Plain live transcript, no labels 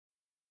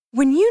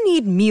When you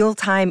need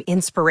mealtime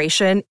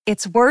inspiration,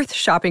 it's worth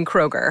shopping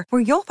Kroger,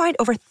 where you'll find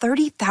over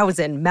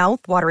 30,000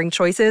 mouth-watering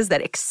choices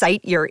that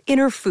excite your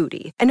inner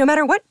foodie. And no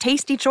matter what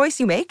tasty choice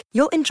you make,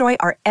 you'll enjoy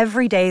our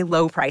everyday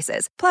low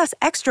prices, plus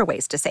extra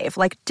ways to save,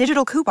 like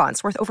digital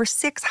coupons worth over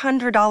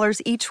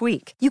 $600 each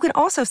week. You can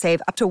also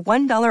save up to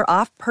 $1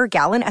 off per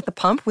gallon at the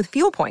pump with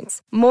fuel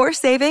points. More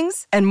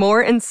savings and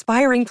more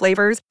inspiring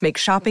flavors make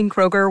shopping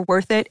Kroger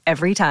worth it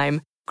every time.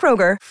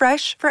 Kroger,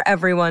 fresh for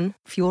everyone.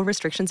 Fuel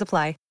restrictions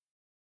apply.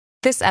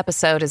 This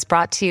episode is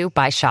brought to you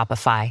by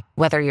Shopify.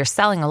 Whether you're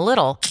selling a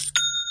little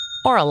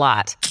or a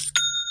lot,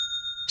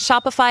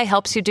 Shopify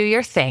helps you do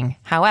your thing,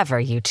 however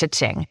you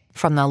cha-ching.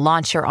 From the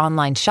launch your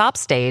online shop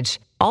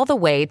stage, all the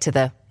way to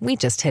the we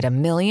just hit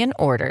 1 million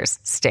orders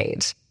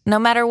stage. No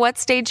matter what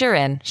stage you're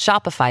in,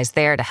 Shopify's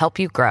there to help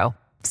you grow.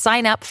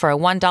 Sign up for a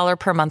 $1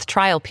 per month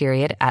trial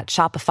period at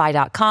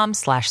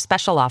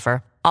shopify.com/special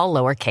offer, all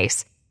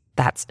lowercase.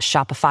 That's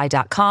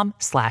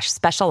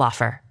shopify.com/special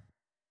offer.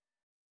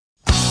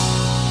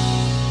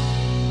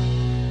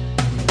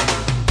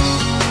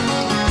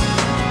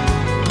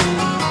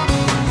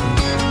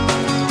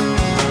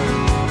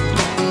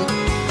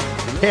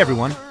 Hey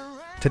everyone,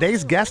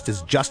 today's guest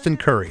is Justin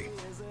Currie,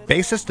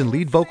 bassist and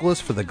lead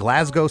vocalist for the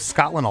Glasgow,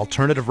 Scotland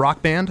alternative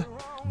rock band,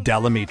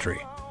 Amitri.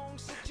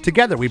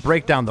 Together we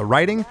break down the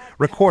writing,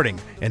 recording,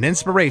 and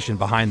inspiration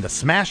behind the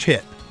smash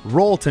hit,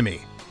 Roll to Me,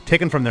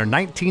 taken from their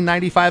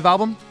 1995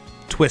 album,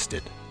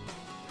 Twisted.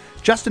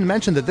 Justin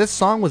mentioned that this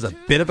song was a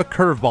bit of a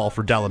curveball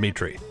for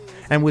Amitri,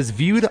 and was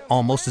viewed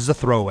almost as a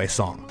throwaway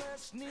song.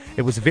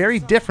 It was very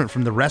different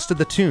from the rest of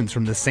the tunes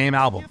from the same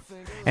album,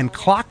 and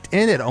clocked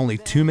in at only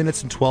 2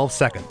 minutes and 12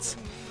 seconds,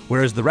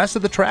 whereas the rest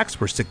of the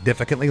tracks were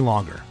significantly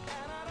longer.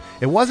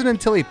 It wasn't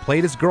until he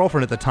played his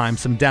girlfriend at the time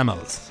some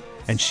demos,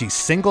 and she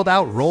singled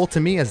out Roll to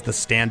Me as the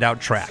standout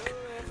track,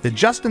 that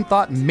Justin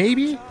thought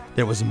maybe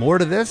there was more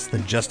to this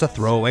than just a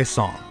throwaway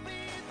song.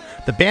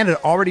 The band had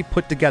already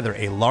put together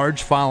a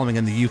large following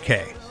in the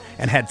UK,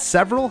 and had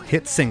several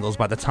hit singles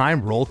by the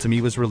time Roll to Me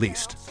was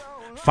released,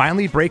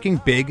 finally breaking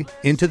big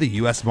into the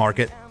US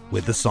market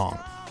with the song.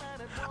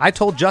 I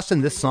told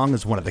Justin this song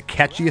is one of the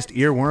catchiest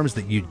earworms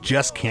that you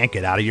just can't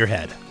get out of your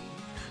head.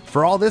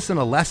 For all this and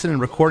a lesson in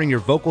recording your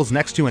vocals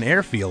next to an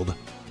airfield,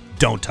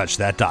 don't touch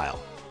that dial.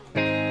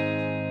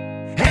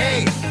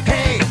 Hey,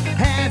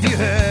 have you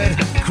heard?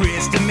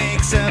 Krista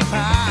makes a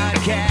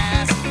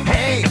podcast.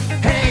 Hey,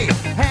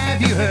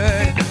 have you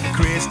heard?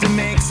 Krista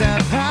makes a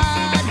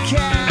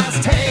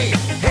podcast. Hey,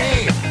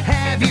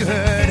 have you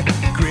heard?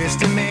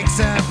 Krista makes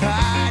a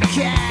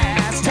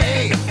podcast.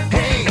 Hey,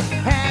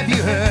 have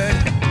you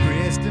heard?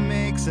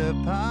 A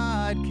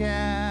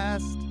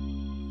podcast.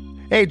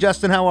 Hey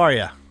Justin, how are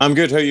you? I'm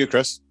good. How are you,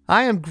 Chris?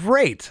 I am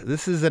great.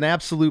 This is an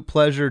absolute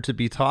pleasure to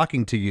be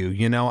talking to you.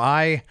 You know,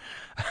 I've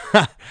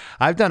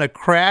done a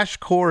crash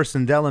course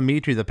in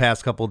Amitri the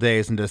past couple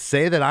days, and to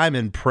say that I'm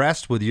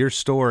impressed with your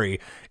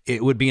story,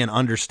 it would be an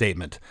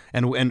understatement.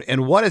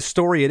 And what a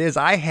story it is.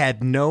 I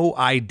had no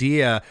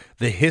idea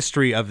the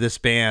history of this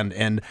band,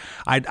 and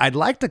I'd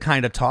like to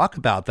kind of talk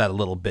about that a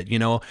little bit. You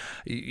know,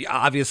 you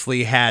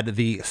obviously had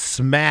the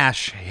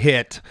smash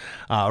hit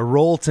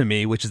Roll to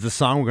Me, which is the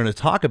song we're going to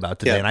talk about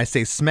today. Yeah. And I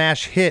say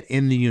smash hit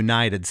in the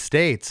United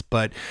States,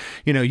 but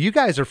you know, you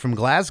guys are from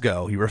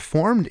Glasgow. You were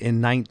formed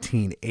in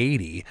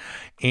 1980,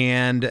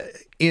 and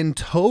in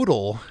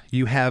total,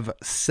 you have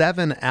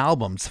 7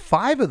 albums.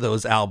 5 of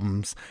those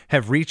albums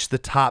have reached the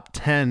top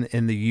 10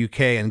 in the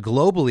UK, and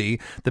globally,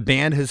 the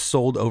band has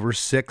sold over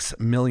 6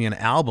 million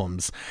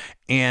albums.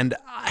 And,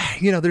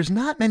 you know, there's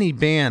not many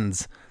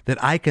bands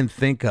that I can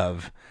think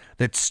of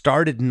that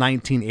started in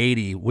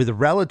 1980 with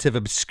relative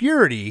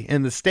obscurity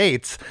in the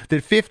States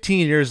that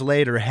 15 years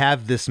later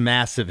have this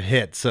massive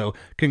hit. So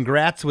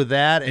congrats with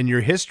that, and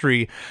your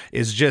history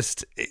is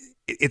just...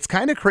 It's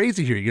kind of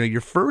crazy here. You know,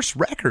 your first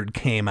record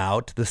came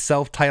out, the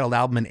self-titled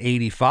album, in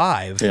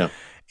 85. Yeah.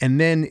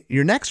 And then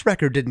your next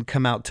record didn't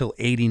come out till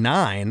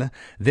 89,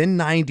 then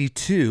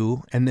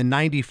 92, and then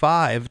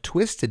 95,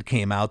 Twisted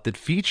came out that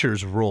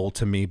features Roll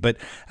to Me. But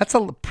that's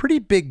a pretty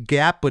big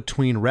gap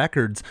between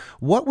records.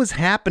 What was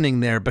happening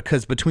there?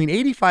 Because between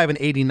 85 and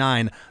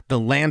 89, the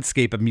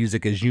landscape of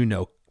music, as you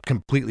know,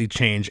 completely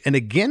changed. And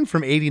again,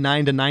 from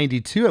 89 to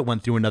 92, it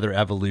went through another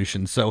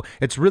evolution. So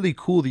it's really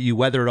cool that you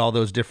weathered all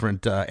those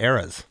different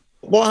eras.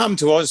 What happened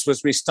to us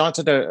was we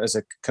started out as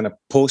a kind of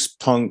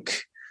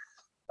post-punk,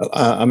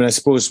 I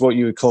suppose what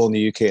you would call in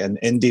the UK an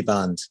indie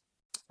band,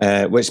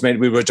 which meant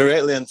we were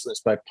directly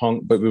influenced by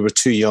punk, but we were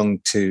too young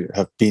to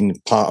have been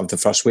part of the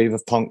first wave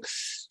of punk.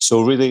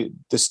 So really,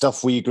 the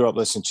stuff we grew up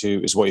listening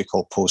to is what you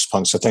call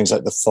post-punk. So things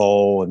like The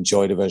Fall and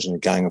Joy Division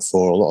and Gang of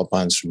Four, a lot of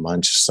bands from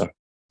Manchester.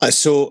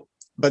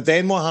 But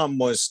then what happened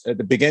was, at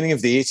the beginning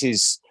of the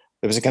 80s,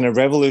 there was a kind of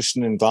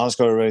revolution in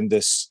Glasgow around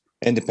this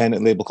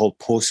independent label called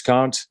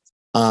Postcard.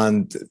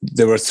 And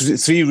there were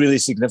three really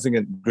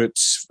significant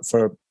groups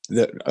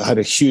that had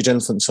a huge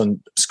influence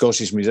on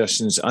Scottish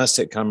musicians: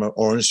 Aztec Camera,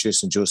 Orange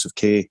Juice, and Joseph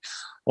Kay,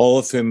 all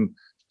of whom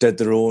did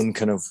their own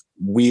kind of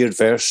weird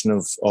version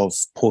of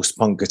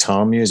post-punk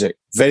guitar music.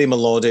 Very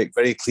melodic,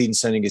 very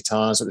clean-sounding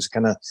guitars. It was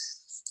kind of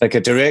like a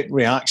direct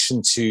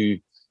reaction to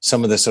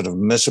some of the sort of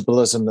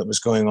miserablism that was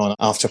going on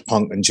after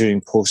punk and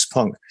during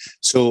post-punk.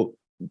 So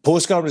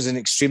Postcard was an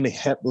extremely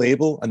hip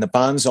label, and the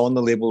bands on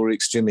the label were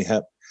extremely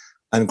hip.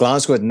 And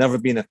Glasgow had never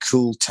been a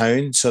cool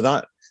town, so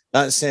that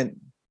sent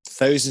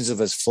thousands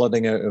of us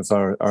flooding out of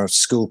our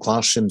school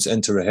classrooms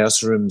into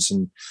rehearsal rooms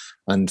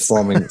and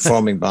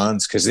forming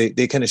bands, because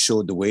they kind of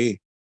showed the way.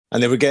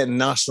 And they were getting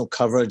national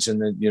coverage in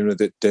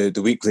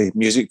the weekly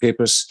music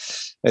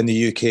papers in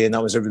the UK, and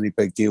that was a really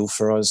big deal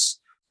for us.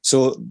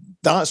 So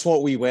that's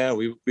what we were.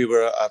 We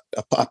were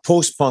a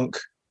post-punk,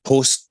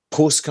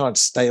 postcard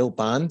style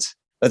band.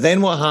 But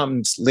then what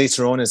happened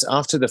later on is,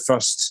 after the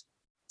first,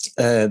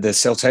 the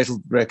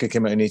self-titled record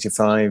came out in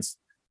 85,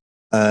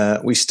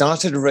 we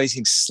started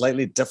writing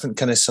slightly different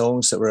kind of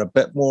songs that were a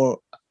bit more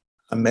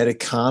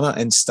Americana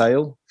in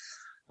style.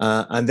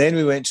 And then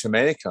we went to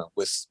America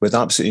with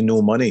absolutely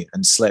no money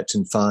and slept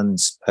in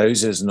fans'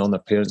 houses and on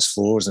their parents'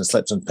 floors and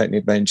slept on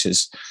picnic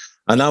benches.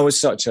 And that was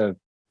such a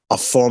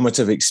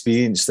formative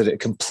experience that it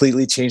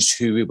completely changed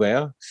who we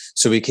were.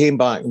 So we came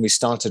back and we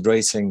started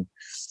writing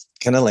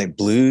kind of like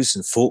blues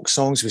and folk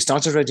songs. We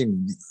started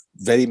writing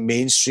very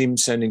mainstream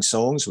sounding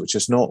songs, which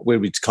is not where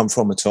we'd come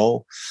from at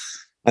all.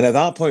 And at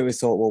that point we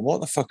thought, well, what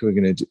the fuck are we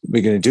going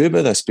to do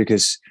about this?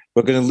 Because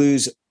we're going to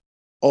lose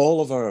all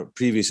of our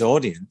previous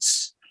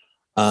audience.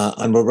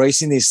 And we're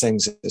writing these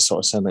things that sort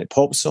of sound like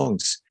pop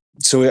songs.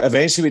 So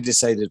eventually we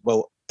decided,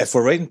 well, if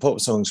we're writing pop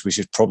songs, we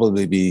should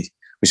probably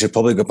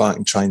go back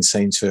and try and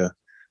sign to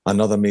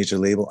another major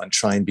label and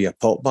try and be a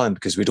pop band,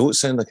 because we don't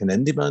sound like an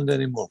indie band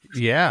anymore.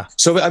 Yeah.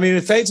 So, I mean,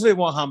 effectively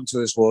what happened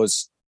to us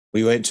was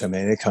we went to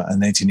America in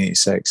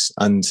 1986.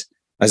 And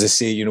as I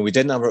say, we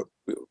didn't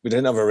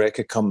have a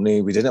record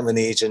company. We didn't have an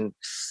agent.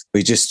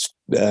 We just,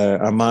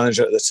 our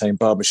manager at the time,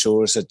 Barbara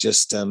Shores, had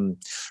just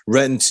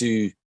written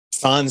to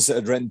fans that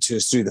had written to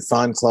us through the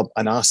fan club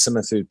and asked them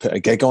if they would put a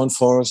gig on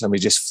for us. And we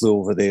just flew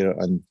over there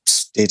and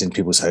stayed in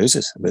people's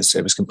houses.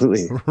 It was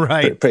completely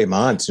pretty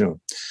mad,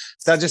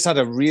 That just had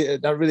that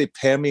really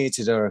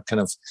permeated our kind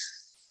of,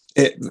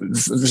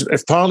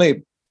 if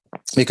partly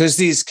because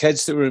these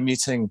kids that we were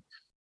meeting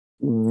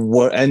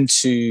were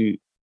into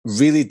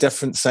really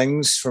different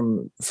things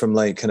from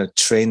like kind of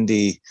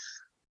trendy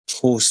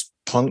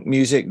post-punk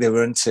music. They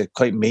were into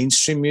quite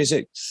mainstream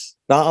music.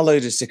 That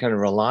allowed us to kind of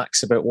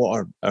relax about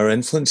what our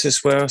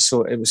influences were.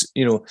 So it was,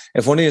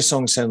 if one of your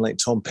songs sounded like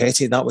Tom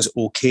Petty, that was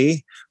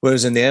okay.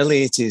 Whereas in the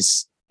early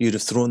 80s, you'd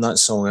have thrown that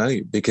song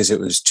out because it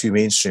was too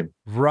mainstream.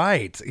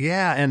 Right.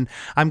 Yeah. And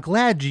I'm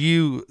glad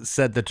you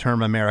said the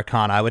term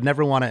Americana. I would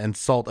never want to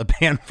insult a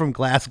band from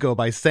Glasgow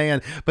by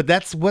saying, but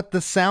that's what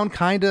the sound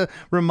kind of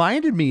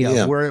reminded me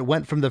of, where it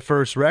went from the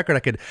first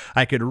record.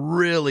 I could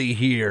really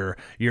hear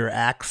your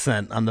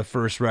accent on the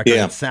first record.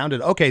 It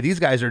sounded, okay, these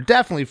guys are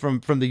definitely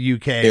from the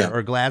UK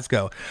or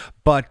Glasgow.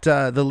 But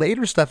the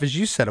later stuff, as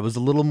you said, it was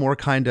a little more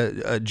kind of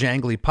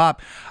jangly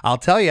pop. I'll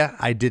tell you,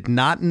 I did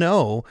not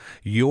know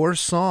your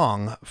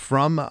song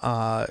from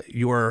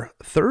your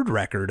third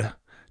record,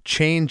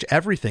 Change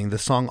Everything, the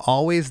song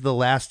Always the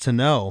Last to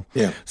Know.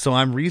 Yeah. So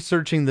I'm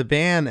researching the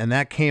band, and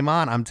that came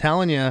on. I'm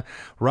telling you,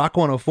 Rock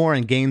 104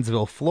 in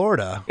Gainesville,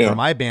 Florida, where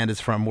my band is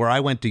from, where I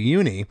went to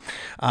uni,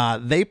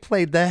 they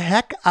played the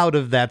heck out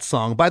of that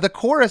song. By the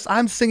chorus,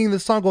 I'm singing the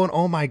song going,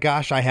 oh my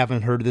gosh, I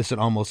haven't heard this in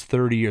almost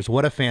 30 years.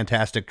 What a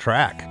fantastic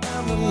track.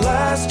 I'm the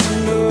last to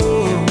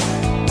know,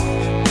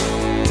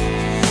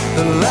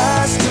 the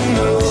last to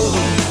know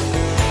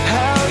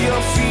how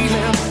you're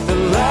feeling, the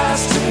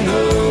last to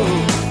know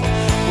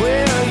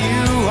where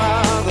you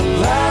are, the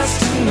last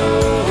to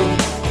know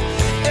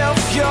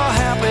if you're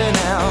happy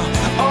now,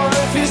 or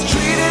if he's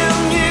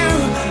treating you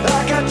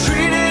like I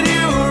treated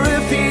you, or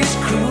if he's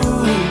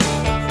cruel.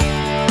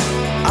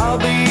 I'll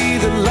be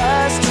the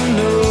last to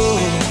know.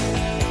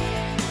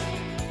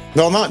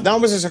 No,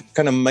 that was a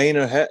kind of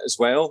minor hit as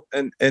well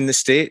in the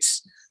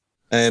States.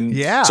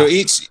 So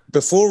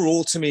before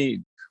Roll to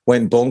Me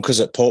went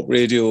bonkers at pop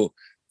radio,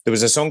 there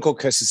was a song called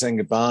Kiss the Saying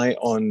Goodbye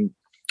on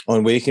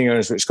Waking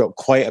Hours, which got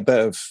quite a bit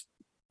of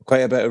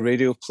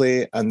radio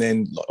play, and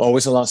then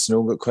Always the Last to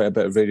Know got quite a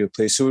bit of radio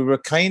play. So we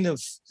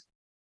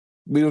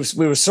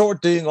were sort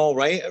of doing all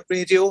right at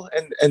radio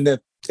in the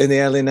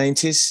early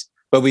 90s,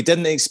 but we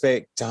didn't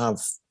expect to have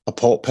a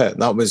pop hit.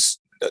 That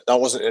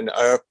wasn't in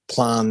our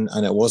plan,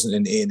 and it wasn't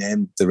in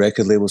A&M, the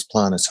record label's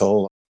plan at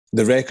all.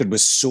 The record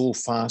was so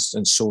fast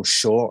and so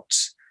short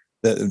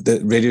that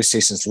the radio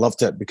stations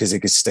loved it because they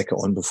could stick it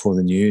on before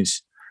the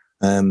news.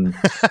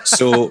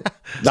 So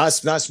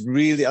that's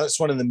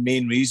one of the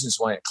main reasons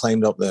why it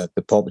climbed up the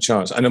pop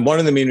charts, and one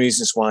of the main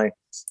reasons why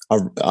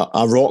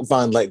a rock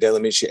band like Del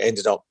Amitri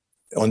ended up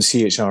on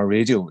CHR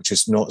radio, which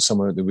is not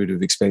somewhere that we would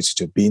have expected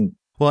to have been.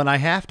 Well, and I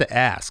have to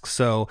ask,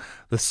 so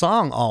the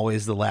song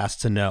Always the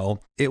Last to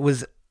Know, it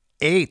was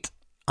 8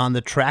 on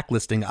the track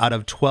listing out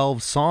of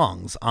 12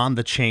 songs on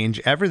the Change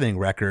Everything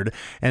record.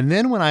 And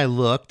then when I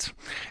looked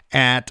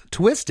at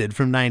Twisted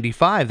from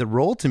 95 that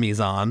Roll to Me's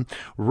on,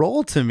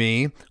 Roll to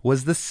Me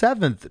was the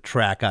 7th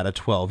track out of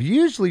 12.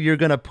 Usually you're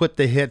going to put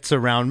the hits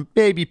around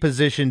maybe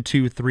position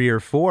 2, 3, or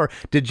 4.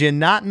 Did you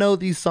not know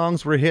these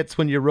songs were hits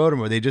when you wrote them?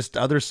 Or were they just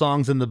other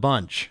songs in the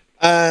bunch?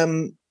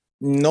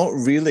 Not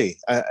really.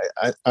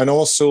 And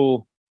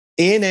also,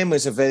 A&M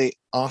was a very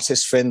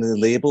artist-friendly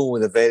label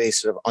with a very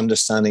sort of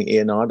understanding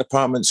A&R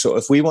department. So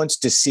if we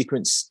wanted to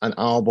sequence an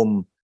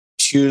album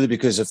purely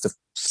because of the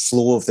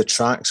flow of the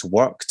tracks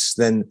worked,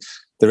 then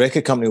the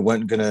record company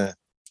weren't going to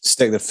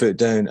stick their foot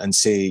down and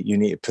say, you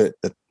need to put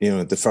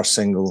the first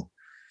single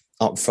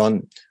up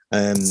front.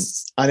 And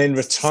in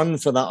return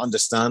for that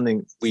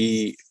understanding,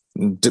 we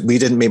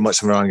didn't make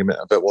much of an argument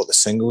about what the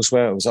singles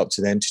were. It was up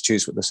to them to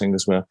choose what the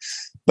singles were.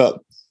 But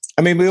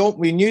I mean,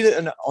 we knew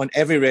that on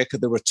every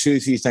record there were 2 or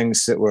 3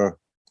 things that were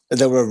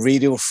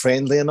radio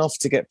friendly enough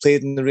to get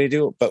played in the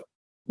radio, but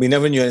we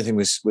never knew anything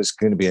was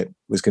going to be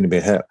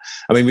a hit.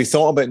 I mean, we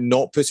thought about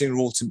not putting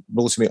Roll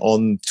to Me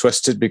on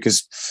Twisted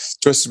because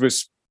Twisted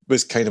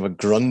was kind of a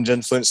grunge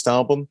influenced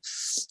album,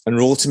 and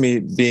Roll to Me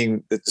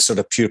being the sort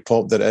of pure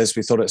pop that it is,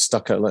 we thought it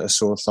stuck out like a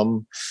sore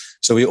thumb.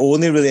 So we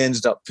only really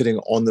ended up putting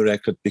it on the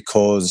record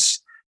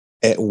because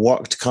it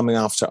worked coming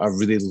after a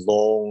really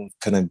long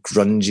kind of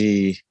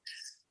grungy,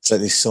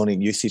 slightly Sonic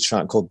Youthy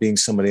track called Being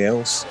Somebody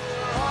Else.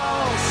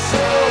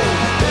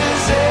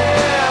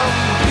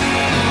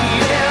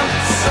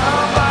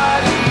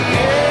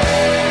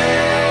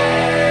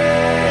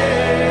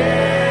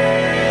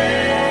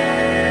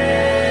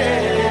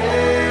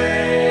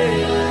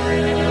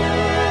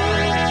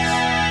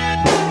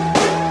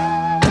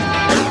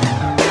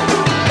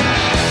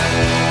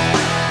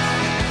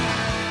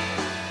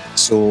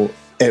 So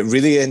it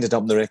really ended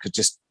up on the record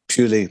just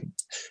purely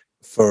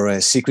for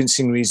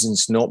sequencing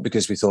reasons, not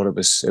because we thought it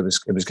was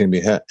going to be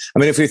a hit. I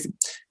mean, if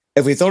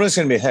we thought it was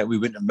going to be a hit, we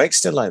wouldn't have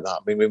mixed it like that.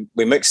 I mean,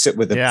 we mixed it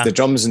with the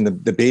drums and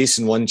the bass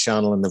in one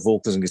channel and the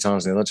vocals and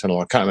guitars in the other channel.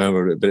 I can't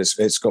remember, but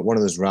it's got one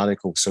of those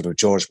radical sort of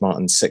George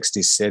Martin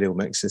 60s stereo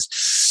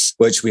mixes,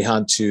 which we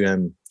had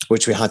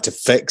to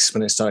fix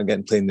when it started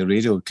getting played in the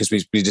radio, because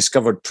we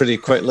discovered pretty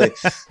quickly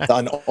that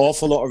an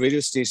awful lot of radio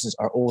stations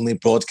are only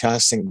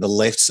broadcasting the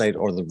left side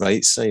or the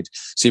right side.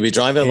 So you'd be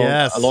driving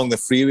along the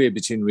freeway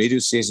between radio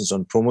stations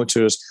on promo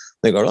tours.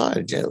 They go,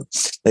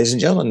 ladies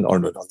and gentlemen, or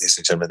not ladies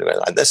and gentlemen,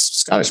 this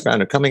Scottish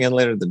band are coming in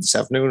later this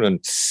afternoon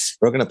and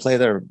we're going to play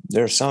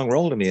their song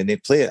Roll to Me. And they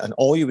play it, and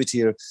all you would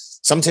hear,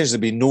 sometimes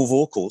there'd be no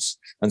vocals,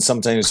 and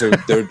sometimes there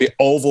would be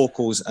all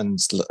vocals and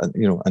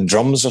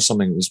drums or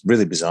something. It was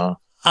really bizarre.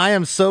 I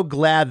am so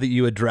glad that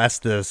you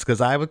addressed this,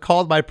 because I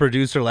called my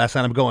producer last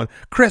night. I'm going,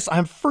 Chris,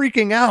 I'm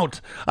freaking out.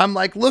 I'm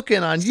like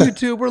looking on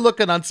YouTube. We're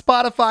looking on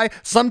Spotify.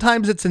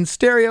 Sometimes it's in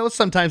stereo.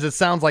 Sometimes it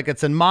sounds like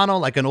it's in mono,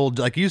 like an old,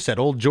 like you said,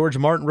 old George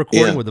Martin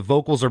recording where the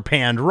vocals are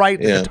panned right,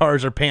 the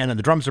guitars are panned, and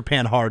the drums are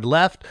panned hard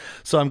left.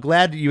 So I'm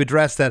glad that you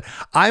addressed that.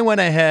 I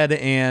went ahead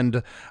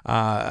and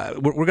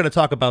we're going to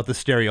talk about the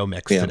stereo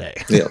mix today.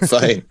 Yeah,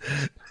 fine.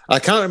 I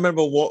can't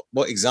remember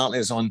what exactly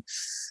is on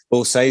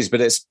both sides, but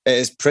it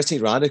is pretty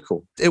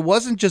radical. It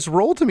wasn't just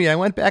Roll to Me. I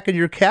went back in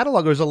your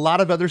catalog. There's a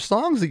lot of other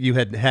songs that you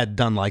had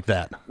done like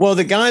that. Well,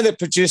 the guy that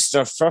produced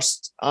our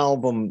first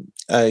album,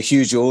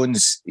 Hugh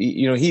Jones,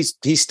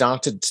 he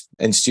started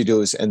in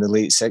studios in the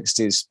late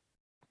 60s,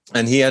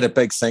 and he had a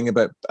big thing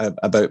about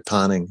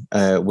panning,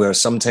 where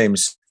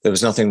sometimes there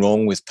was nothing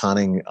wrong with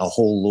panning a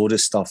whole load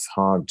of stuff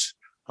hard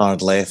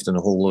left and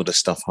a whole load of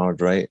stuff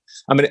hard right.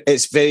 I mean,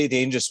 it's very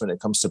dangerous when it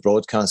comes to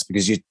broadcast,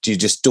 because you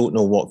just don't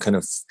know what kind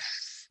of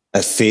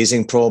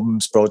phasing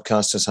problems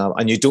broadcasters have,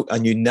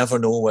 and you never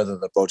know whether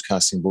they're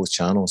broadcasting both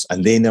channels,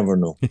 and they never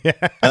know.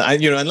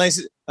 And unless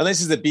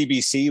it's the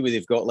BBC, where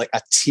they've got like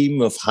a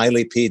team of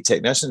highly paid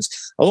technicians.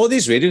 A lot of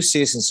these radio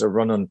stations are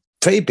run on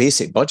pretty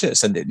basic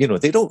budgets, and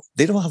they don't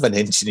have an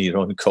engineer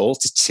on call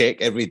to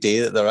check every day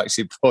that they're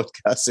actually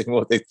broadcasting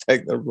what they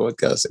think they're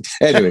broadcasting.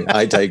 Anyway,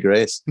 I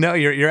digress. No,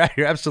 you're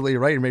absolutely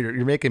right.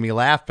 You're making me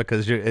laugh,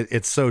 because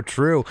it's so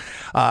true.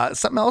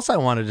 Something else I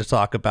wanted to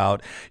talk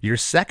about: your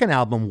second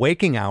album,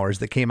 Waking Hours,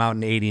 that came out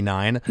in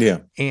 '89. Yeah,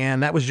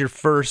 and that was your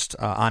first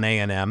on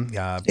A&M.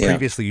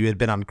 Previously, you had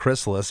been on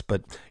Chrysalis,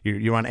 but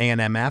you're on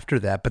A&M after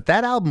that. But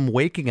that album,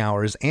 Waking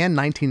Hours, and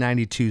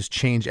 1992's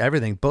Change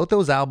Everything, both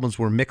those albums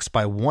were mixed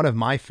by one of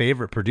my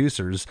favorite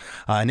producers,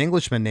 an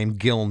Englishman named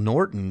Gil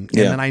Norton.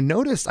 And then I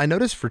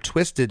noticed for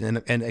Twisted,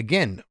 and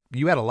again,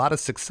 you had a lot of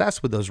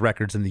success with those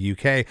records in the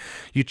UK.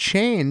 You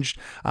changed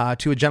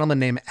to a gentleman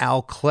named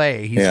Al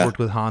Clay. He's worked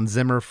with Hans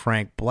Zimmer,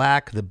 Frank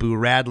Black, the Boo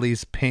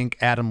Radleys, Pink,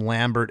 Adam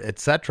Lambert,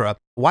 etc.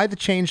 Why the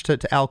change to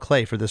Al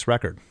Clay for this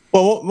record?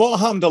 Well, what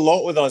happened a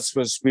lot with us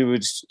was we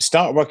would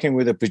start working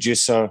with a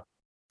producer,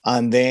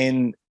 and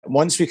then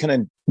once we kind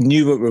of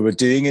knew what we were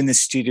doing in the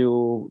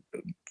studio,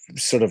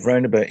 sort of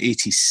round about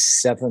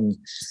 87.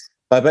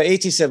 By about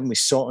 87, we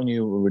sort of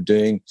knew what we were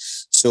doing.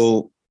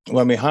 So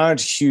when we hired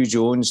Hugh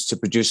Jones to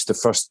produce the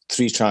first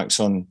 3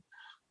 tracks on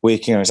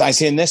Waking Hours. I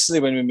say initially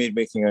when we made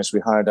Waking Hours, we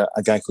hired a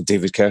guy called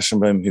David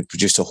Kershenbaum who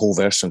produced a whole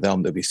version of the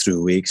album that we threw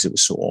away because it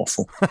was so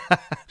awful.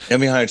 Then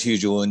we hired Hugh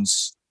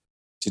Jones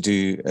to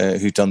do,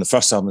 who'd done the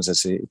first album, as I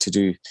say, to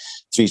do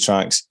 3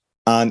 tracks.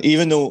 And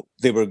even though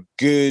they were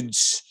good,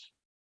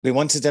 we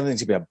wanted everything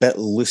to be a bit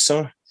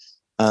looser.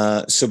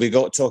 So we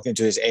got talking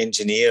to his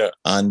engineer,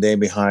 and then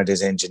we hired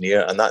his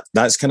engineer. And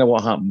that's kind of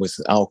what happened with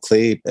Al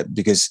Clay,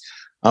 because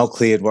Al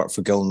Clay had worked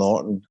for Gil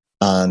Norton,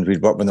 and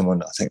we'd worked with him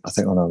on, I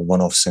think on a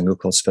one-off single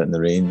called Spit in the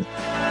Rain. And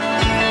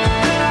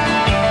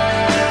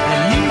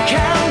you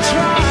can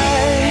try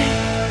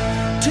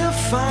to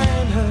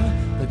find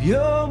her, but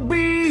you'll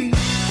be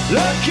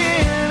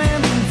looking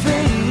in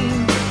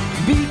vain,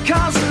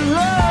 because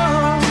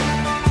love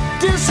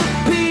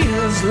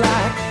disappears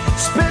like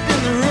spit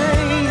in the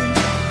rain.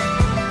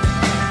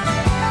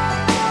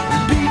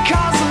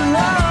 Because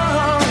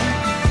love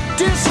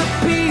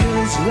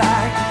disappears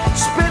like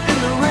spit in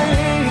the rain.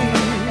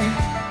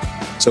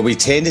 So we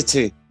tended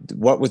to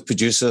work with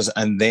producers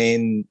and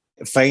then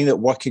find that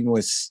working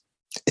with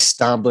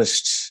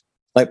established,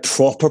 like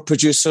proper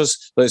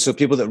producers, like so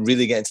people that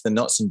really get into the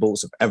nuts and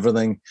bolts of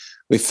everything,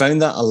 we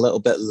found that a little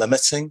bit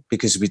limiting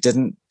because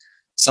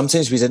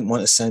sometimes we didn't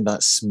want to sound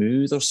that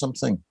smooth or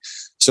something.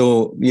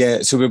 So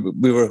yeah, so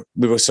we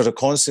were sort of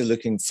constantly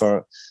looking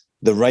for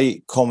the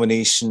right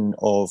combination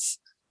of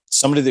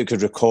somebody that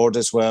could record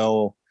as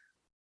well,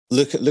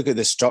 look at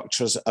the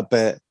structures a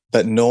bit,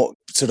 but not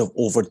sort of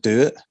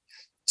overdo it.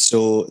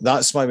 So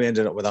that's why we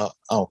ended up with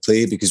Al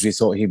Clay, because we just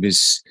thought he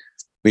was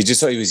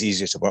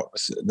easier to work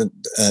with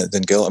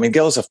than Gil. I mean,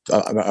 Gil's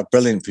a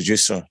brilliant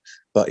producer,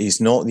 but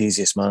he's not the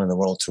easiest man in the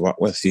world to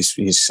work with. He's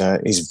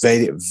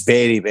very,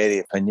 very, very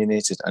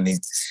opinionated, and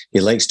he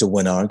likes to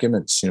win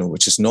arguments,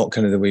 which is not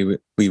kind of the way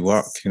we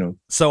work,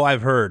 So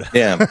I've heard.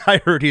 Yeah, I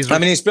heard he's. I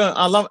mean, he's brilliant.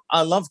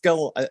 I love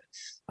Gil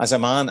as a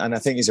man, and I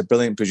think he's a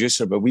brilliant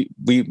producer. But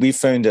we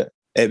found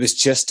it was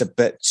just a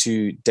bit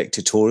too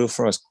dictatorial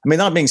for us. I mean,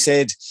 that being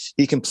said,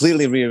 he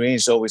completely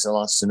rearranged Always the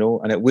Last to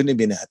Know, and it wouldn't have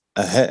been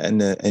a hit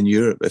in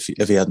Europe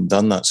if he hadn't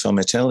done that. So I'm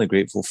eternally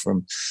grateful for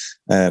him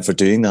for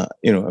doing that.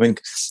 I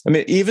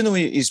mean, even though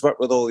he's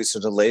worked with all these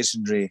sort of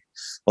legendary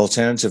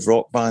alternative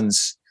rock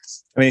bands,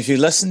 I mean, if you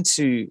listen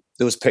to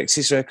those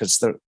Pixies records,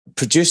 they're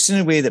produced in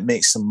a way that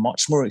makes them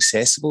much more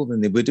accessible than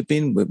they would have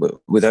been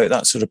without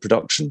that sort of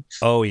production.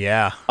 Oh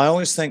yeah, I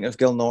always think of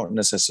Gil Norton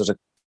as a sort of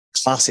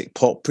classic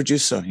pop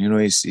producer.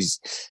 He's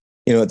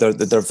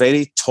they're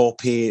very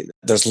toppy.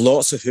 There's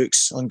lots of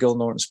hooks on Gil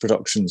Norton's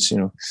productions.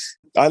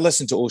 I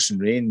listened to Ocean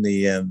Rain,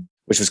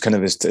 which was kind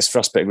of his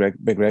first big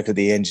record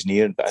he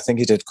engineered, but I think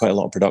he did quite a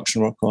lot of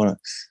production work on it,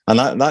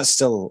 and that's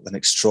still an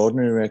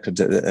extraordinary record.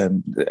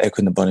 Echo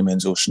and the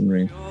Bunnymen's Ocean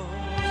Rain.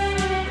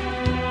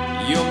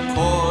 You're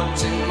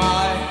caught in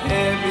my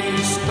heavy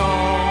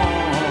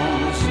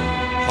storms,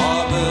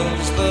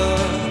 harbors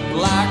the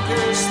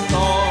blackest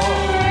thoughts.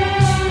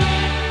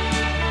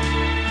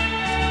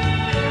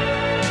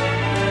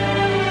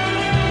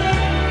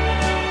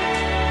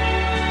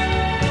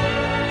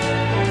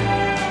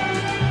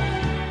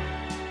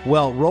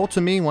 Well, Roll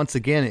to Me, once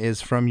again,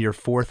 is from your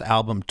 4th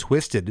album,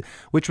 Twisted,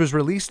 which was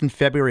released in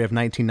February of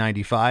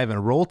 1995,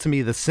 and Roll to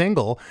Me, the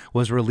single,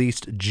 was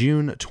released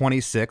June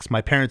 26,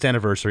 my parents'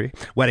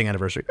 wedding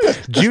anniversary,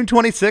 June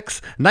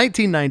 26,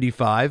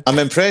 1995. I'm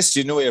impressed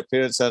you know your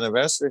parents'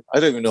 anniversary. I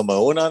don't even know my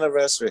own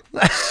anniversary.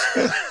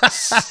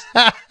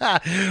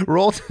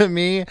 Roll to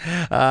Me,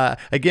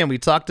 again, we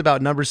talked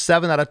about number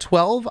 7 out of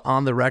 12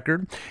 on the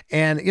record,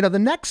 and, the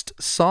next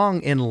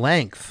song in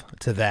length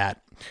to that,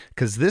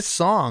 because this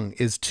song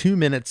is 2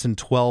 minutes and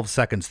 12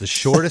 seconds, the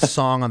shortest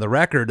song on the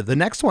record. The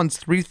next one's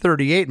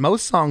 3:38.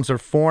 Most songs are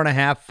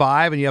 4.5,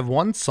 5, and you have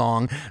one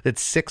song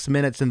that's 6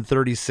 minutes and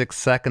 36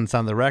 seconds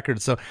on the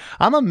record. So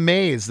I'm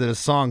amazed that a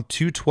song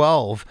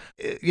 2:12,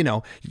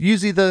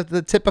 usually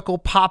the typical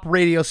pop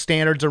radio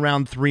standards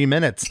around 3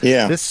 minutes.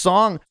 Yeah. This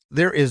song,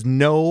 there is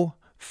no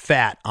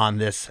fat on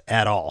this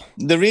at all.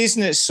 The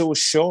reason it's so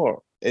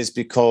short is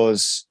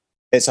because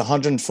it's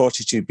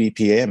 142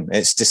 BPM.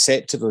 It's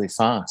deceptively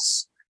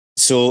fast.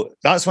 So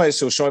that's why it's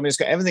so short. I mean, it's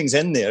got everything's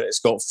in there. It's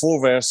got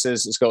 4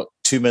 verses. It's got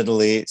 2 middle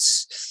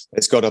 8s.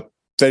 It's got a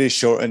very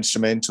short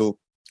instrumental.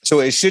 So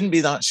it shouldn't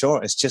be that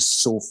short. It's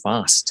just so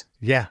fast.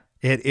 Yeah.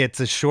 It's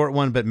a short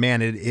one, but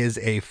man, it is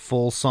a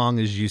full song,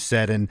 as you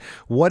said. And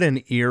what an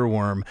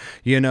earworm.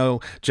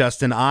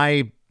 Justin,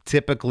 I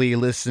typically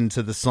listen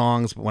to the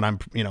songs when I'm,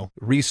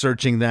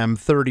 researching them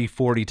 30,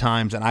 40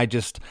 times. And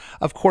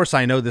of course,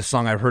 I know this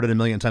song. I've heard it a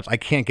million times. I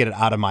can't get it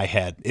out of my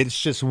head.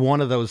 It's just one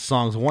of those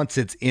songs. Once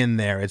it's in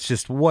there, it's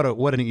just what an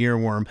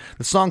earworm.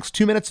 The song's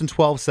 2 minutes and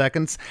 12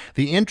 seconds.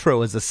 The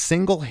intro is a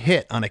single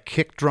hit on a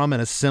kick drum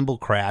and a cymbal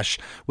crash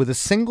with a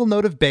single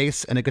note of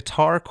bass and a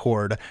guitar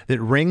chord that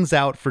rings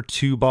out for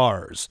 2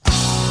 bars.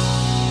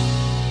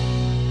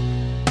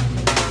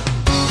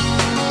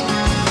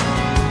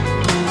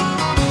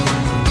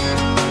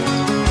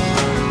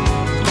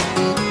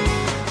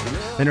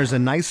 Then there's a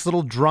nice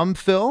little drum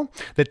fill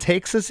that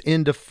takes us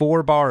into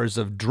 4 bars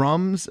of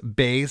drums,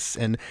 bass,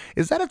 and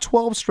is that a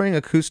 12-string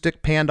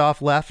acoustic panned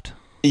off left?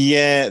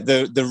 Yeah,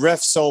 the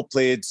riffs all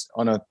played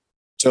on a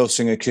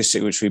 12-string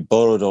acoustic, which we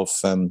borrowed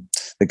off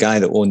the guy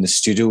that owned the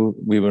studio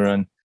we were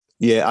in.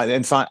 Yeah,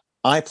 in fact,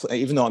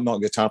 even though I'm not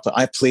a guitar player,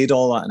 I played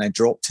all that and I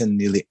dropped in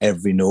nearly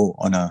every note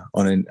on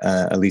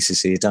a Lisa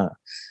Seda,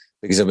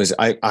 because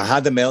I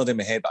had the melody in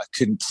my head, but I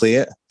couldn't play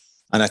it.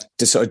 And I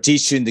just sort of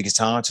detuned the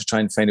guitar to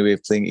try and find a way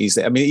of playing it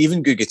easily. I mean,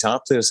 even good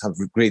guitar players have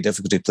great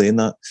difficulty playing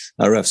that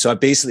riff. So I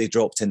basically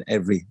dropped in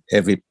every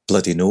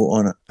bloody note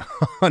on it.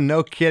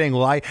 No kidding.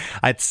 Well,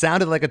 it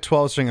sounded like a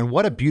 12-string, and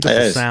what a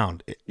beautiful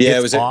sound. Yeah,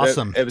 it was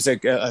awesome.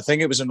 I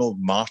think it was an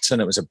old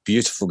Martin. It was a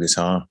beautiful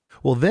guitar.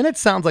 Well, then it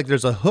sounds like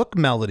there's a hook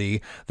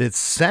melody that's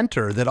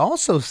center that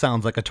also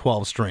sounds like a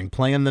 12-string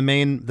playing the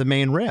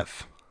main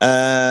riff.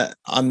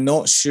 I'm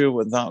not sure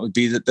what that would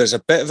be. That there's a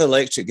bit of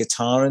electric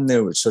guitar in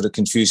there, which sort of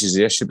confuses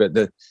the issue. But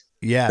the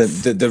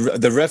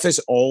riff is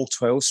all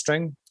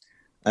 12-string.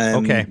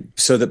 Okay.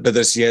 But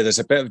there's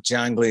a bit of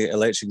jangly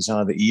electric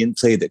guitar that Ian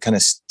played that kind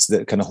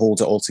of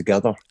holds it all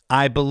together.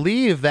 I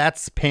believe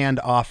that's panned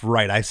off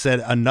right. I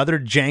said another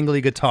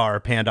jangly guitar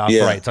panned off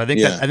right. So I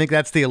think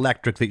that's the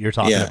electric that you're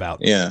talking about.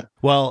 Yeah.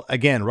 Well,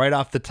 again, right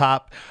off the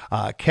top,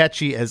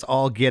 catchy as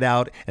all get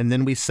out, and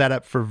then we set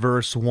up for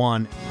verse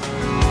 1.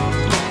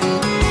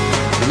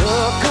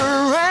 Look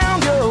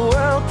around your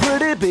world,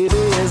 pretty baby.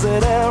 Is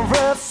it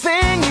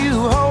everything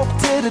you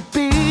hoped it'd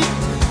be?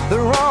 The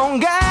wrong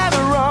guy,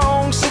 the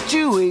wrong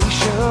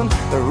situation,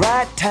 the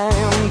right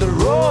time to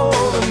roll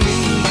to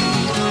me.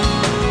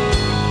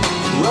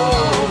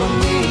 Roll to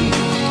me.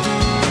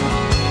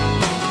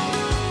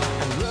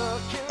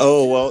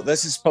 Oh, well,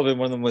 this is probably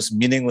one of the most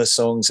meaningless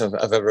songs I've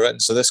ever written,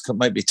 so this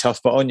might be tough,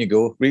 but on you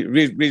go. Read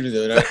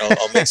it out, and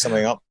I'll make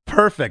something up.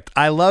 Perfect.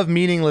 I love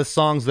meaningless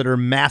songs that are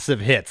massive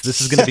hits.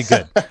 This is going to be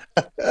good.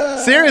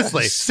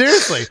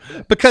 Seriously.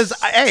 Because,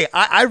 hey,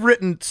 I've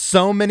written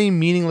so many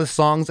meaningless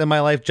songs in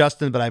my life,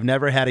 Justin, but I've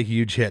never had a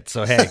huge hit.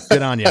 So, hey,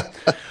 good on you.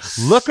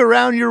 Look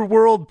around your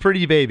world,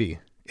 pretty baby.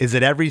 Is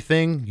it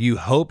everything you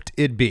hoped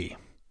it'd be?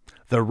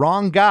 The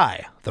wrong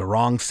guy, the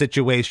wrong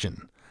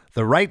situation.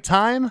 The right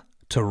time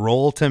to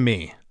roll to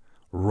me.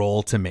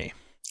 Roll to me.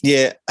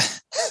 Yeah.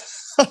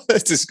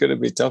 This is going to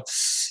be tough.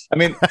 I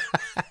mean,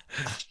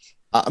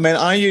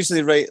 I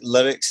usually write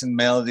lyrics and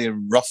melody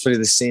roughly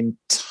the same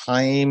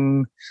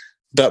time,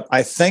 but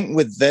I think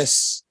with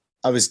this,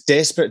 I was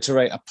desperate to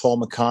write a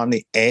Paul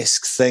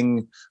McCartney-esque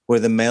thing where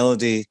the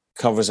melody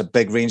covers a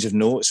big range of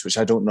notes, which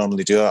I don't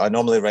normally do. I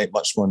normally write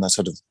much more in that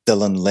sort of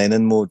Dylan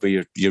Lennon mode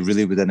where you're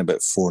really within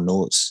about 4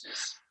 notes,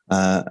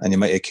 and you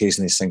might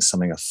occasionally sing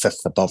something a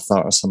fifth above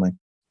that or something.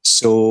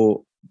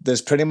 So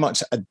there's pretty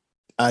much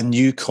a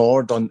new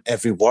chord on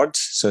every word.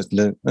 So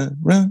there's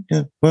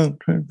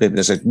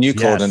a new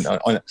chord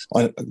on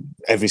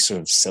every sort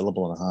of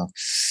syllable and a half.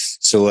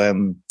 So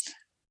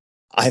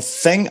I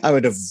think I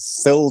would have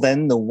filled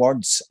in the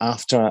words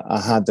after I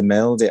had the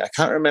melody. I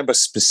can't remember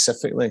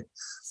specifically,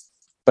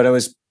 but I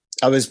was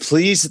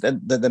pleased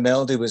that the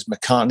melody was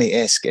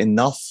McCartney-esque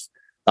enough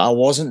that I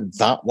wasn't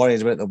that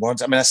worried about the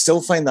words. I mean, I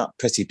still find that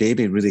Pretty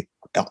Baby really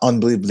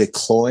unbelievably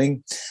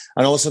cloying.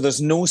 And also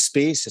there's no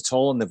space at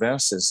all in the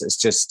verses. It's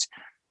just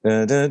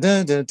there's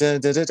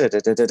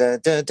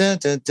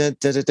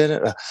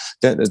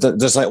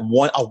like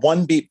a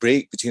 1 beat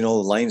break between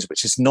all the lines,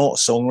 which is not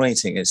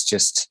songwriting. It's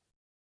just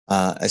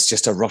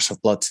a rush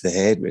of blood to the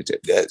head.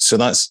 So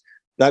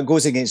that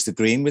goes against the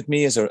grain with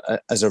me as a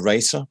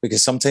writer,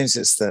 because sometimes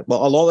a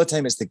lot of the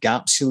time it's the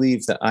gaps you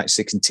leave that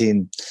actually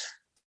contain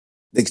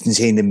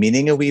the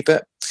meaning a wee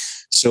bit.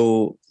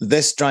 So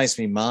this drives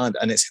me mad,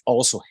 and it's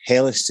also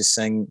hellish to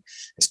sing,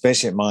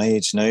 especially at my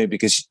age now,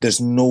 because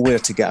there's nowhere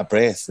to get a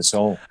breath. That's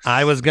all.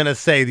 I was going to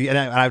say, and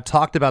I've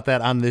talked about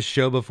that on this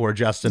show before,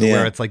 Justin,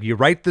 where it's like you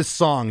write this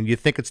song and you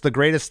think it's the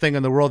greatest thing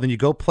in the world, and you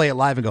go play it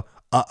live and go,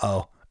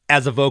 uh-oh,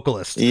 as a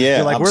vocalist. Yeah,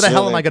 you're like, absolutely. Where the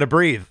hell am I going to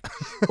breathe?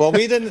 Well,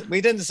 we didn't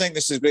think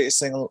this was the greatest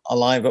thing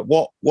alive, but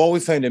what we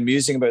found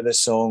amusing about this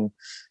song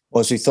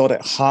was we thought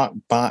it harked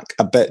back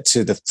a bit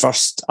to the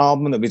first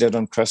album that we did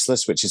on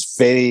Chrysalis, which is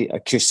very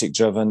acoustic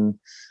driven,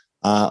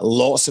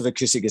 lots of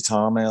acoustic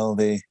guitar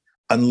melody,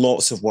 and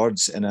lots of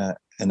words in a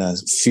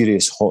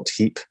furious hot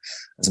heap,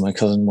 as my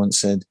cousin once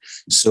said.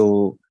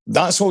 So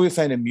that's what we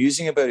found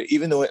amusing about it,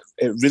 even though it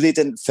really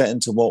didn't fit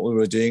into what we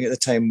were doing at the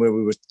time, where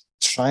we were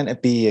trying to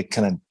be a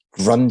kind of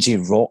grungy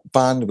rock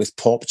band with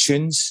pop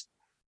tunes.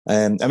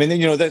 I mean,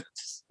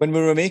 when we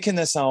were making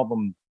this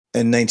album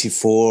in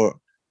 '94,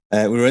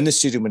 we were in the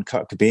studio when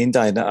Kurt Cobain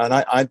died, and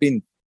I'd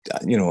been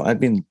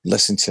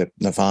listening to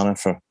Nirvana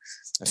for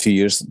a few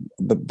years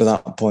by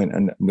that point,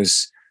 and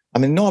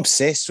not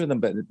obsessed with them,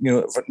 but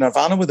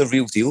Nirvana were the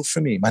real deal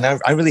for me. Man,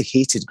 I really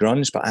hated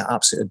grunge, but I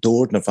absolutely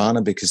adored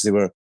Nirvana because they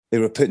were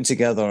putting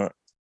together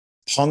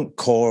punk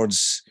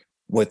chords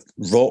with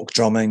rock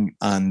drumming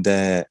and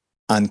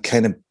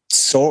kind of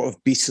sort of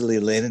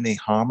Beatley Lennon-y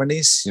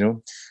harmonies,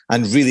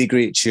 and really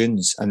great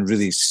tunes and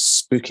really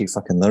spooky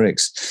fucking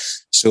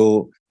lyrics.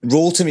 So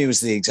Roll to Me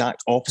was the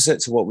exact opposite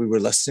to what we were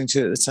listening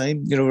to at the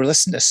time. You know, we're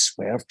listening to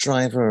Swerve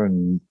Driver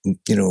and,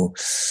 you know,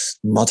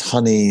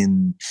 Mudhoney,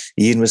 and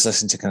Ian was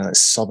listening to kind of like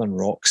Southern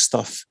rock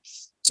stuff.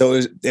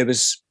 So it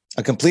was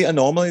a complete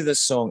anomaly,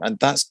 this song. And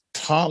that's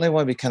partly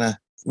why we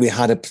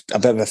had a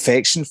bit of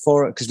affection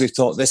for it, because we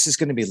thought this is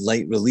going to be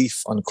light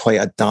relief on quite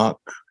a dark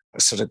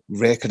sort of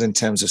record in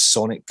terms of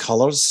sonic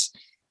colours.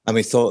 And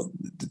we thought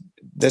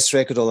this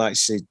record will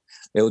actually,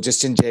 it'll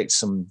just inject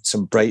some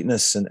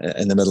brightness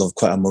in the middle of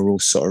quite a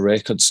morose sort of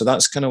record. So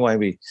that's kind of why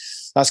we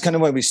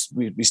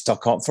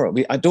stuck up for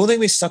it. I don't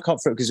think we stuck up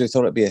for it because we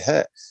thought it'd be a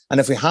hit. And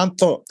if we had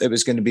thought it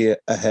was going to be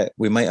a hit,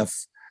 we might have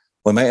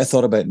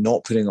thought about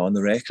not putting it on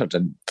the record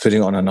and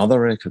putting it on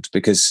another record.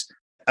 Because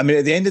I mean,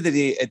 at the end of the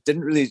day, it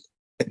didn't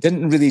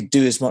really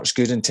do as much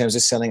good in terms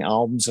of selling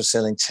albums or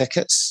selling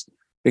tickets,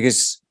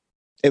 because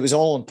it was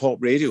all on pop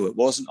radio. It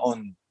wasn't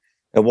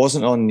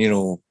on, you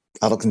know,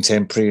 adult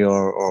contemporary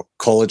or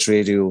college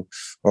radio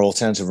or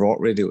alternative rock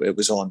radio. It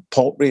was on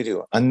pop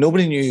radio, and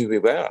nobody knew who we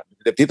were.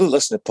 The people who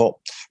listen to pop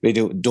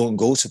radio don't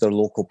go to their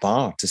local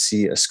bar to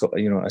see a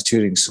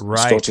touring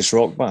Scottish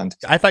rock band.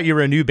 I thought you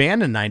were a new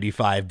band in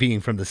 '95, being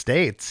from the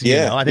States. You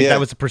know? I think that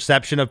was a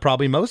perception of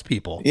probably most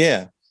people.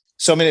 Yeah.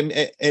 So I mean,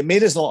 it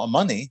made us a lot of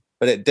money,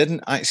 but it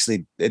didn't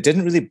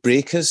really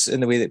break us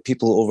in the way that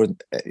people over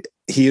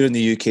here in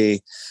the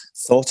UK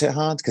thought it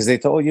had, because they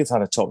thought, oh, you've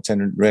had a top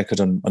 10 record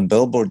on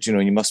Billboard, you know,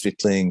 you must be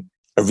playing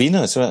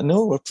arenas. So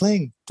no, they're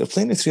playing to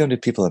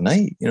 300 people a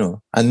night, you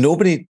know, and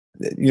nobody,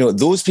 you know,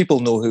 those people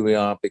know who we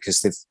are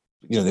because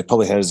they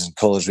probably heard us in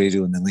college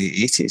radio in the late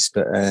 80s,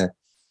 but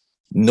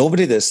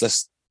nobody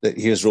that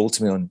hears Roll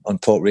to Me on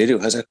pop radio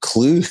has a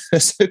clue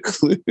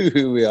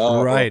who we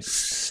are,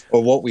 right,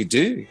 or what we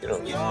do, you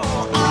know.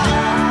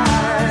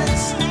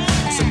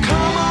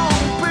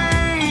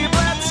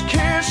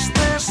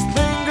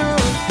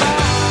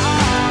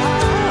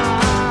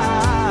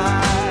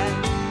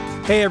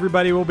 Hey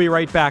everybody, we'll be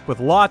right back with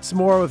lots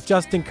more with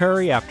Justin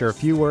Currie after a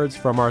few words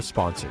from our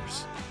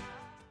sponsors.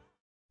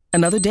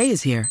 Another day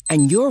is here,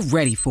 and you're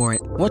ready for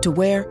it. What to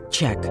wear?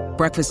 Check.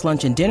 Breakfast,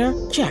 lunch, and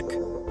dinner? Check.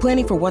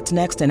 Planning for what's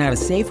next and how to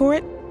save for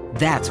it?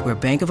 That's where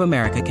Bank of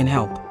America can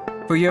help.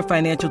 For your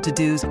financial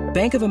to-dos,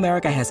 Bank of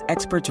America has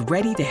experts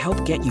ready to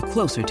help get you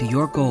closer to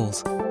your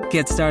goals.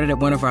 Get started at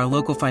one of our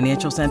local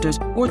financial centers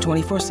or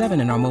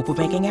 24/7 in our mobile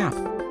banking app.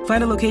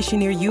 Find a location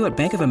near you at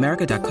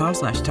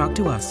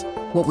bankofamerica.com/talktous.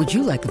 What would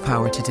you like the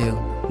power to do?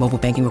 Mobile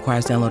banking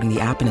requires downloading the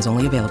app and is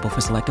only available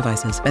for select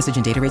devices. Message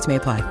and data rates may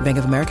apply. Bank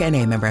of America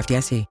NA, member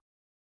FDIC.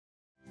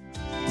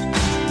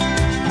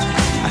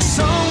 I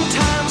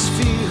sometimes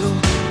feel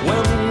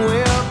when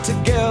we're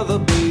together,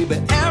 baby,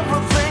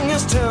 everything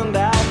has turned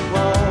out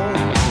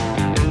wrong.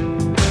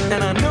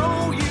 And I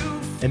know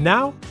you. And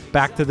now,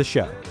 back to the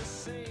show.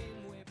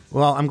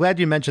 Well, I'm glad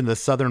you mentioned the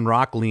Southern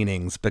rock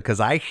leanings, because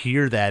I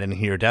hear that in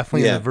here,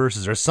 definitely in the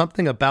verses. There's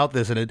something about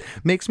this, and it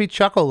makes me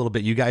chuckle a little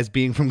bit, you guys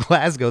being from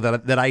Glasgow,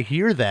 that I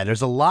hear that.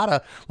 There's a lot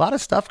of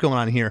stuff going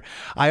on here.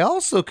 I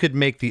also could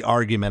make the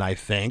argument, I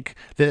think,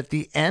 that at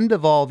the end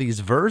of all these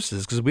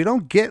verses, because we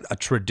don't get a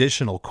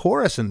traditional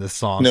chorus in this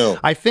song. No.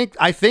 I think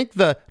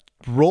the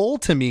roll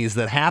to me's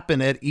that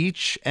happen at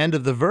each end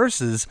of the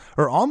verses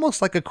are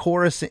almost like a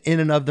chorus in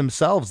and of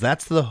themselves.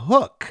 That's the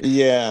hook.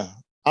 Yeah.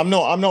 I'm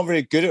not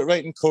very good at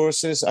writing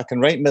choruses. I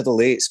can write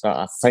middle eights, but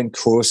I find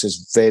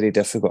choruses very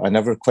difficult. I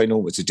never quite know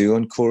what to do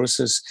on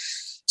choruses.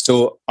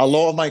 So a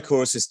lot of my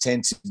choruses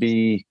tend to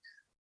be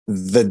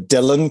the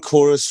Dylan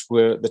chorus,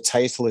 where the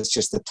title is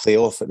just the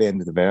playoff at the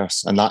end of the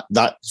verse. And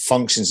that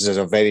functions as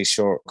a very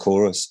short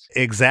chorus.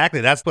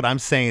 Exactly. That's what I'm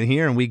saying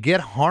here. And we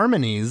get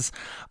harmonies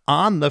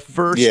on the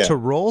first to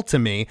Roll to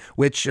Me,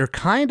 which are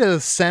kind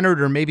of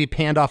centered or maybe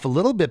panned off a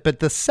little bit, but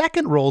the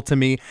second Roll to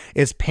Me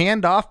is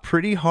panned off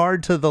pretty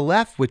hard to the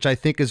left, which I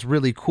think is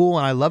really cool.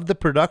 And I love the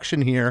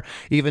production here,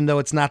 even though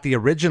it's not the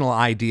original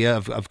idea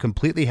of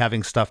completely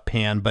having stuff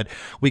panned, but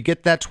we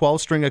get that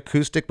 12-string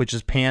acoustic, which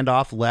is panned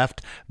off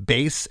left,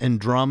 bass and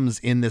drums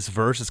in this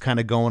verse is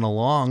kind of going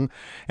along.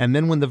 And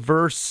then when the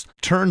verse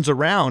turns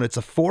around, it's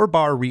a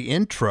 4-bar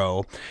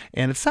reintro,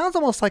 and it sounds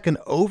almost like an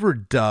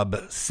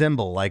overdub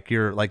cymbal, like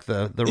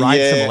the ride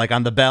cymbal, like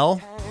on the bell.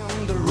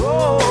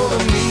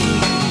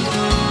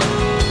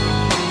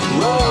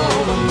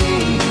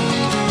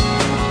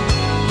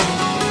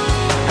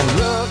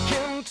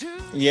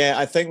 Yeah,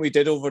 I think we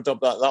did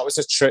overdub that. That was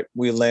a trick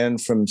we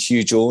learned from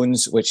Hugh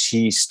Jones, which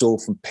he stole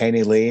from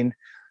Penny Lane,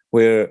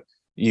 where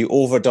you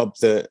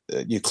overdub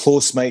you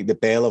close mic the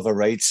bell of a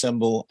ride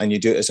cymbal and you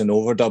do it as an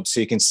overdub, so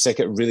you can stick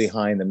it really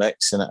high in the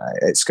mix, and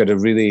it's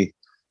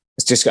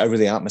just got a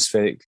really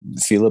atmospheric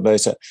feel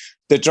about it.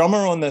 The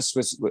drummer on this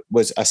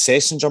was a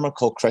session drummer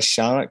called Chris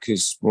Sharrock,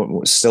 who's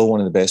still one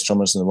of the best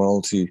drummers in the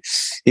world.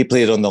 He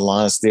played on The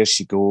Last, There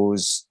She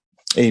Goes.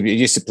 He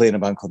used to play in a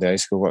band called the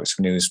Icicle Works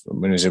when he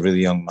was a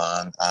really young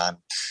man, and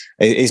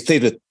he's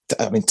played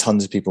with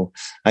tons of people.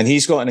 And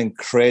he's got an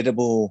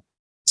incredible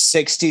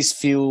 60s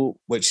feel,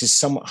 which is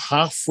somewhat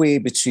halfway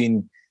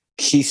between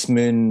Keith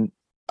Moon,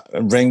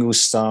 Ringo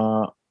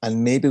Starr,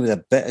 and maybe with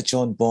a bit of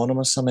John Bonham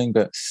or something.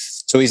 But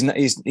so he's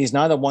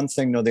neither one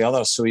thing nor the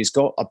other. So he's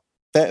got a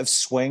bit of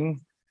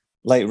swing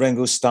like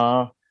Ringo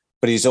Starr,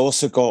 but he's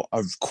also got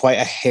quite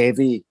a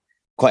heavy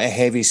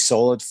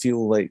solid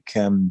feel like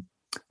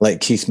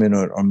Keith Moon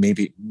or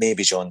maybe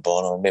John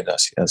Bonham. Maybe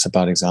that's a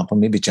bad example.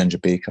 Maybe Ginger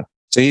Baker.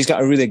 So he's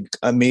got a really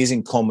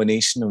amazing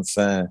combination of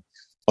sort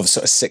of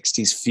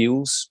 60s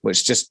feels,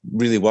 which just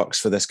really works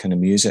for this kind of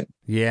music.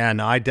 Yeah,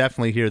 no, I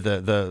definitely hear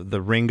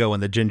the Ringo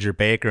and the Ginger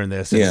Baker in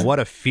this. And what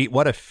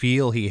a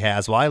feel he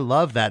has. Well, I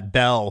love that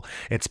bell.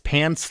 It's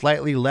panned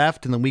slightly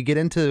left, and then we get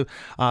into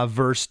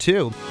verse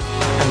 2.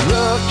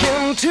 Look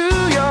into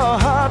your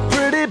heart,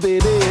 pretty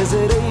baby. Is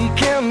it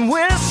aching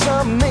with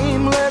some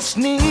nameless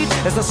need?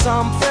 Is there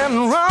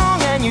something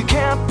wrong and you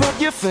can't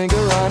put your finger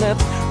on it?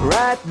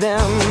 Right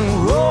then,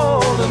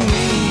 roll to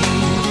me.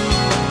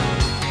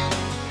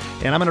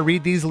 And I'm going to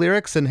read these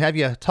lyrics and have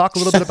you talk a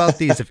little bit about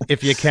these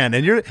if you can.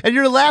 And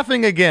you're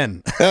laughing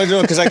again.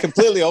 No, because I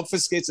completely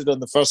obfuscated on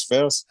the first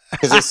verse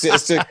because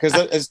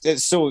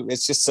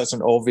it's just such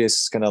an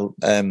obvious kind of.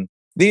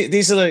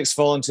 These lyrics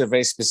fall into a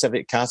very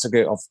specific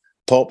category of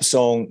pop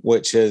song,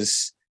 which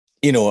is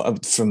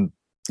from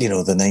the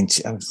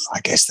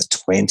the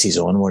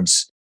 20s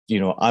onwards.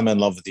 I'm in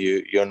love with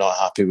you. You're not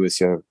happy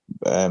with your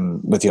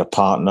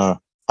partner.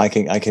 I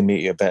can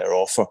make you a better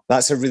offer.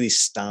 That's a really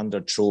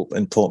standard trope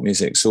in pop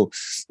music. So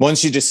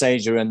once you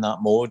decide you're in that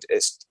mode,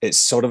 it's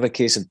sort of a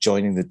case of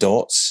joining the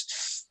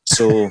dots.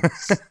 So,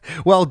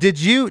 well, did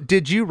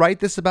you write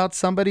this about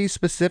somebody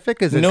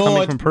specific? Is it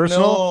coming from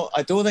personal? No,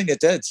 I don't think it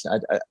did.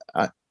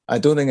 I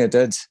don't think it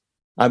did.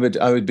 I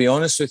would be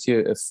honest with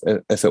you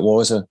if it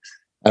was a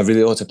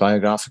really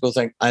autobiographical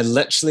thing. I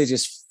literally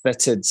just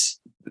fitted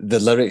the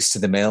lyrics to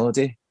the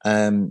melody.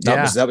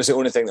 That was the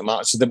only thing that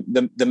mattered. So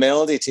the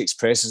melody takes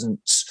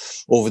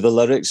precedence over the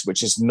lyrics,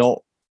 which is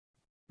not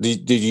the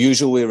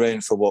usual way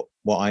around for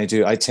what I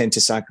do. I tend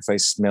to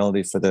sacrifice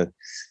melody for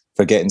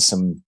getting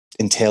some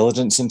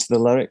intelligence into the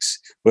lyrics.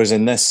 Whereas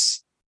in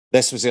this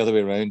was the other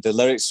way around. The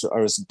lyrics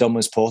are as dumb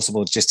as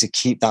possible just to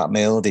keep that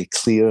melody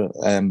clear,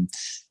 and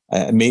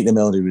make the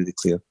melody really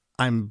clear.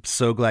 I'm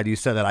so glad you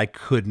said that. I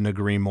couldn't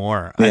agree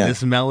more. Yeah.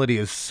 This melody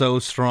is so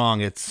strong.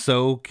 It's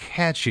so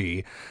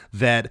catchy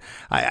that,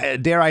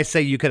 dare I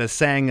say, you could have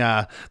sang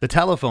the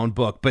Telephone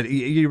Book, but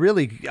you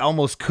really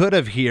almost could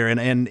have here.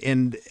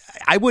 And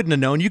I wouldn't have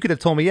known. You could have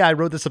told me, I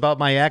wrote this about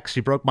my ex.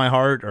 She broke my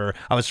heart, or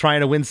I was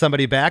trying to win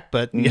somebody back.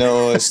 But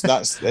no,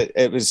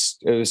 it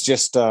was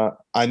just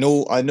I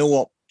know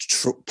what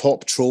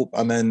pop trope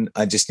I'm in.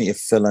 I just need to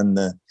fill in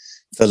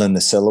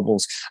the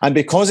syllables, and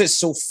because it's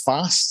so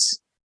fast.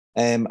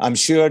 I'm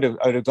sure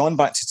I would have gone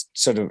back to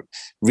sort of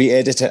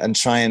re-edit it and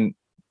try and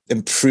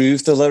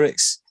improve the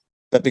lyrics.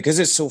 But because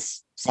it's so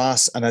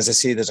fast, and as I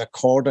say, there's a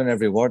chord in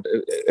every word,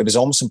 it was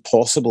almost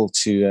impossible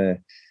to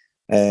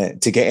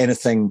get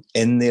anything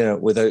in there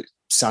without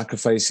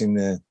sacrificing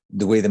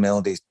the way the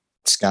melody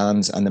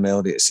scans and the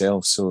melody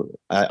itself. So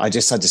I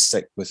just had to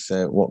stick with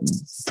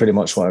pretty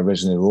much what I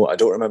originally wrote. I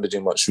don't remember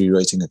doing much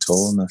rewriting at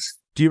all on this.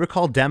 Do you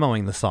recall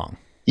demoing the song?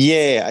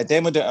 Yeah, I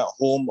demoed it at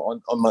home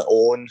on my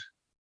own.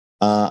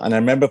 And I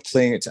remember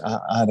playing it.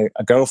 I had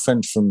a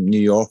girlfriend from New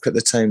York at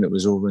the time that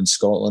was over in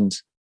Scotland,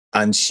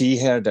 and she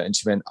heard it and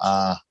she went,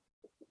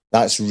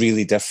 that's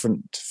really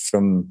different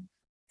from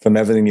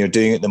everything you're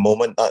doing at the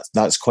moment.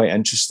 That's quite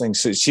interesting.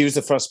 So she was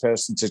the first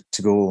person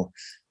to go,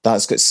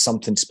 that's got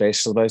something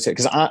special about it.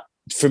 Because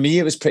for me,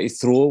 it was pretty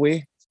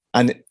throwaway,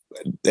 and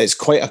it's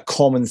quite a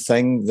common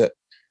thing that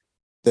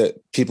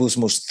people's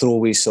most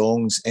throwaway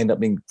songs end up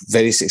being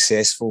very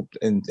successful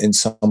in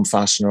some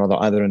fashion or other,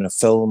 either in a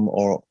film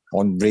or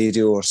on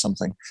radio or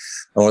something,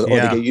 or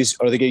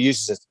they get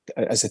used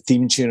as a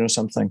theme tune or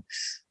something.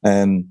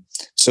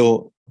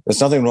 So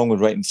there's nothing wrong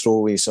with writing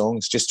throwaway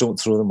songs. Just don't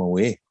throw them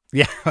away.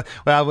 Yeah,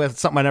 well,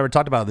 something I never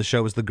talked about on the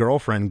show was the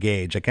girlfriend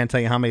gauge. I can't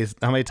tell you how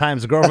many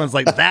times the girlfriend's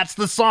like, "That's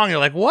the song." You're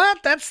like,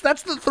 "What? That's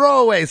the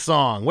throwaway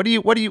song." What do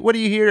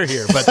you hear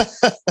here?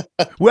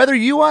 But whether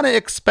you want to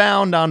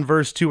expound on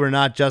verse 2 or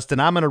not, Justin,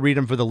 I'm going to read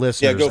them for the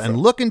listeners. And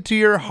look into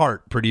your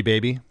heart, pretty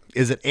baby.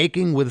 Is it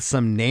aching with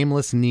some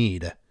nameless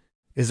need?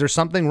 Is there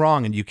something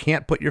wrong and you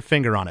can't put your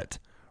finger on it?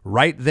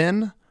 Right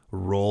then,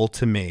 roll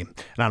to me.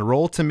 And on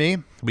roll to me,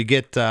 we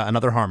get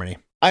another harmony.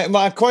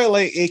 I quite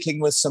like aching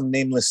with some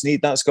nameless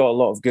need. That's got a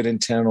lot of good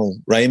internal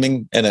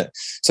rhyming in it.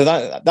 So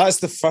that's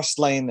the first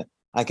line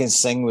I can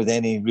sing with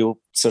any real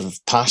sort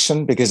of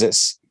passion,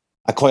 because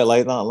I quite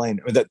like that line.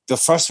 The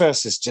first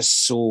verse is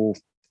just so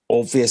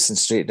obvious and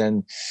straight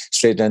down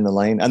the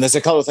line. And there's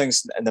a couple of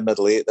things in the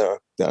middle eight that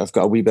have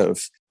got a wee bit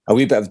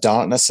of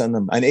darkness in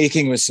them. And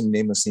aching with some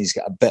nameless needs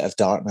got a bit of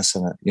darkness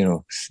in it, Yeah.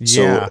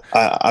 So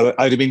I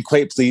would have been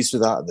quite pleased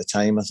with that at the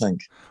time, I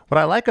think. What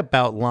I like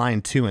about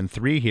line 2 and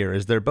 3 here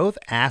is they're both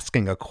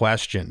asking a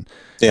question.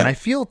 Yeah. And I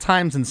feel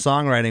times in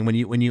songwriting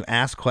when you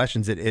ask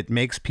questions, it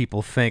makes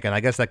people think, and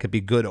I guess that could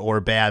be good or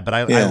bad, but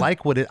I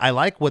like what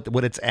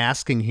it's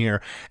asking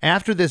here.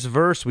 After this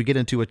verse, we get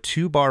into a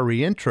 2-bar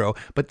reintro,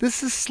 but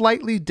this is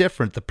slightly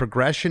different. The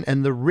progression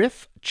and the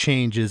riff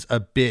changes a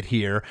bit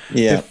here.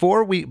 Yeah.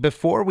 Before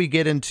we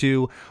get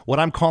into what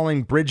I'm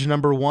calling bridge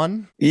number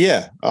 1.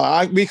 Yeah.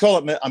 We call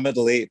it a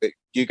middle 8, but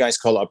you guys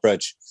call it a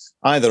bridge.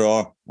 Either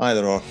or. And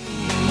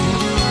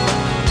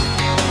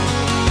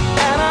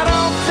I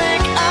don't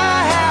think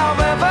I have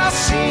ever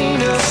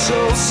seen a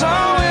soul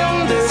so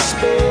in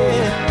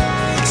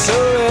despair. So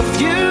if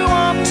you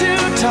want to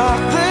talk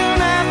the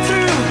night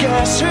through,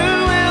 guess who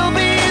will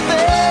be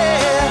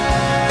there?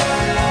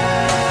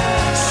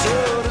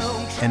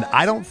 So And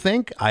I don't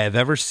think I have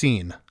ever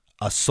seen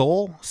a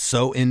soul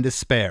so in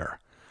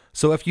despair.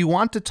 So if you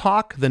want to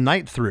talk the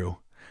night through,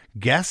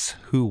 guess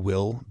who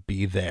will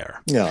be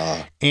there?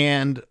 Yeah.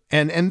 And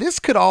this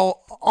could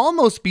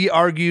almost be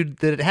argued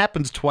that it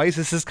happens twice.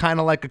 This is kind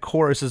of like a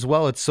chorus as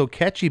well. It's so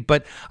catchy,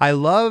 but I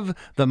love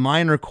the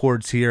minor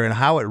chords here and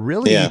how it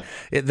really,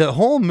 the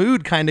whole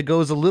mood kind of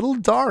goes a little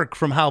dark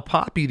from how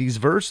poppy these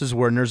verses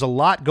were. And there's a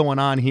lot going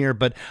on here,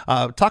 but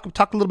talk a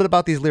little bit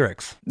about these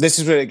lyrics. This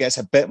is where it gets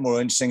a bit more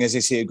interesting. As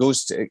you say,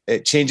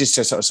 it changes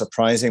to a sort of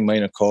surprising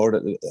minor chord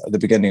at the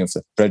beginning of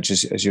the bridge,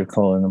 as you're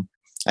calling them.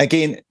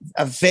 Again,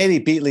 a very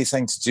Beatley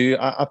thing to do.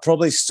 I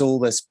probably stole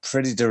this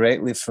pretty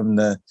directly from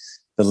the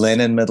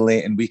Lennon middle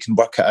 8, and We Can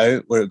Work It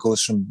Out, where it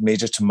goes from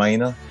major to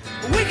minor.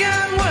 we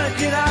can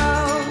work it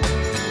out.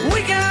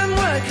 We can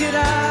work it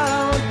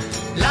out.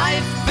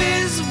 Life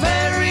is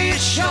very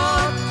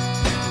short,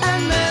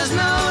 and there's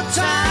no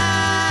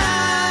time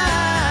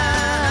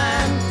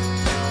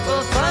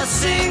for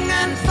fussing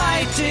and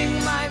fighting,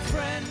 my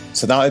friend.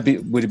 So that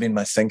would have been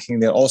my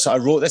thinking there. Also, I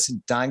wrote this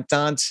in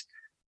Dagdad,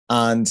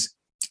 and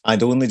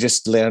I'd only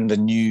just learned a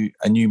new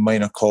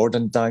minor chord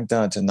in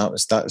Dagdad, and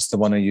that's the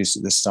one I used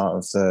at the start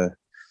of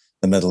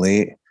the middle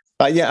 8.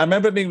 But yeah, I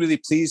remember being really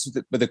pleased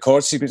with the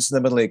chord sequence in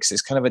the middle 8 because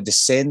it's kind of a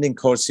descending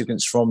chord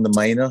sequence from the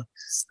minor.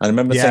 I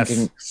remember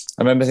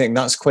thinking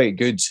that's quite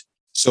good.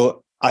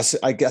 So I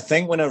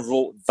think when I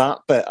wrote that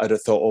bit, I'd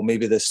have thought, oh,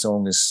 maybe this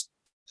song is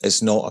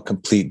not a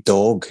complete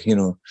dog, you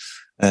know.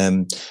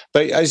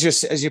 But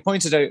as you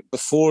pointed out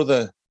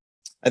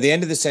at the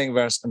end of the second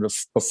verse and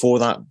before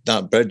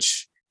that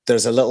bridge,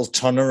 there's a little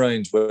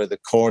turnaround where the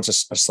chords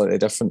are slightly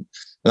different,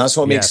 and that's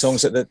what makes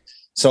songs like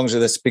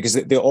this, because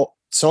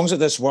songs like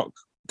this work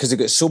because they've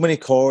got so many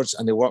chords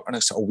and they work on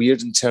a sort of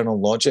weird internal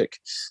logic.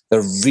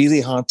 They're really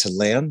hard to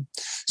learn.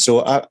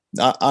 So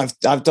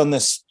I've done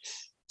this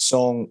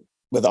song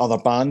with other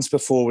bands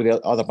before, where the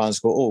other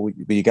bands go, oh, will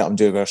you get them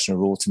to do a version of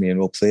Roll to Me and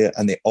we'll play it,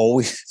 and they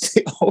always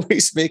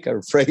make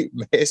a right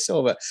mess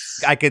of it.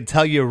 I can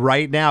tell you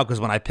right now, because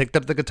when I picked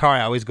up the guitar,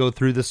 I always go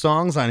through the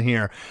songs on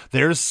here.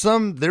 There's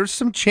some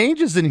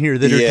changes in here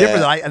that are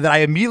different that I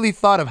immediately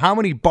thought of how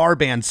many bar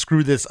bands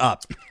screw this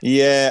up.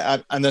 Yeah,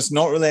 and there's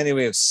not really any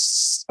way of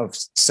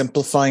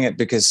simplifying it,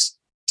 because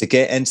to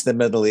get into the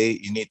middle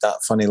 8, you need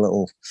that funny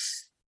little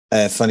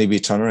funny wee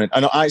turnaround.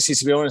 And actually,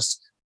 to be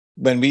honest,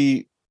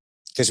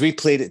 because we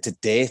played it to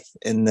death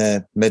in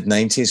the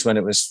mid-90s when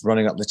it was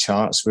running up the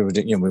charts. We were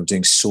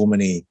doing so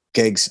many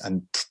gigs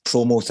and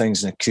promo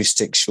things and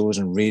acoustic shows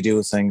and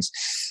radio things,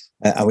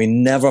 and we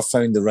never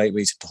found the right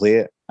way to play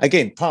it.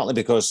 Again, partly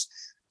because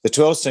the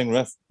 12-string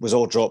riff was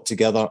all dropped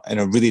together in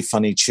a really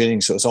funny tuning,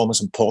 so it's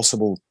almost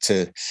impossible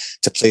to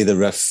play the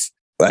riff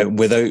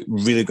without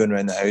really going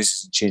around the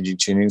houses and changing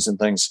tunings and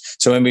things.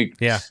 So when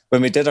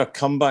we did our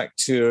comeback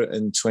tour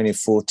in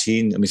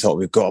 2014, and we thought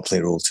we've got to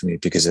play Roll to Me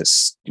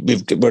because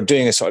we're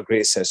doing a sort of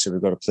great set, so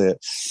we've got to play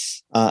it.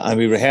 And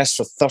we rehearsed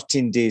for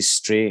 13 days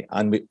straight,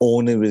 and we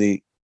only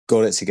really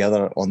got it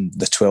together on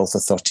the 12th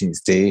or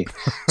 13th day.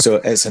 So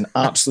it's an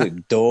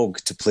absolute dog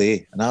to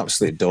play, an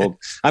absolute dog.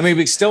 I mean,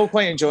 we still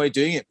quite enjoy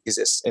doing it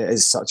because it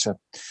is such a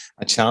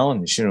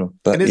challenge, you know.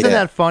 But and isn't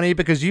that funny?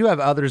 Because you have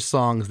other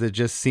songs that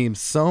just seem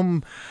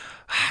so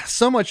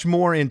much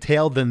more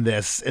entailed than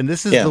this, and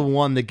this is the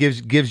one that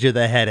gives you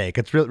the headache.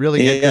 It's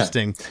really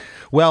interesting.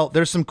 Well,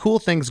 there's some cool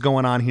things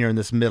going on here in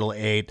this middle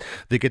 8.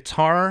 The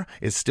guitar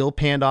is still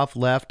panned off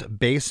left,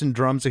 bass and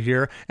drums are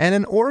here, and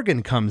an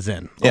organ comes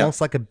in,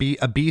 almost like a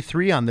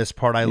B3 on this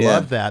part. I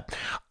love that.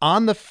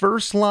 On the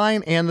first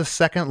line and the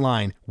second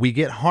line, we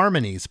get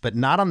harmonies, but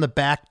not on the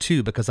back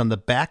 2, because on the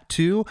back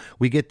 2,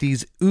 we get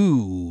these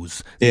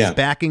oohs, these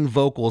backing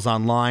vocals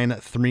on line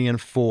 3 and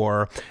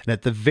 4, and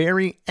at the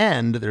very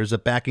end, there's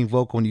a backing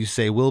vocal when you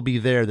say we'll be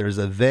there. There's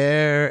a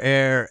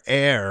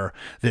air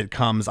that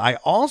comes. I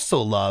also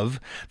love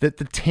that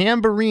the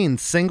tambourine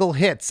single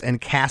hits and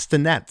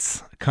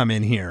castanets come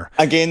in here.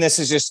 Again, this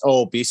is just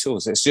all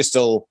Beatles. It's just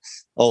all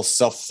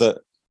stuff that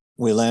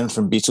we learned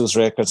from Beatles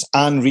records,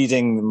 and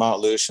reading Mark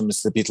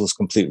Lewisham's The Beatles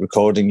Complete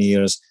Recording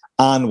Years,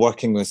 and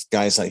working with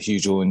guys like Hugh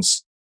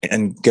Jones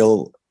and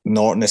Gil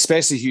Norton,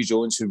 especially Hugh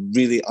Jones, who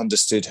really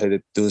understood how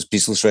those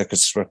Beatles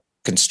records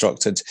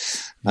constructed.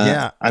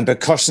 Yeah. And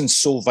percussion's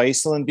so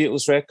vital in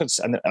Beatles records,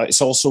 and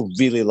it's also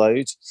really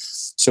loud.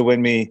 So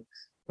when we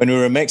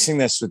were mixing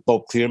this with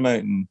Bob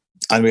Clearmountain,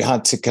 and we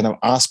had to kind of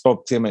ask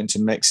Bob Clearmountain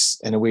to mix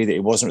in a way that he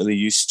wasn't really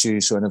used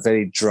to, so in a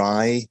very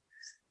dry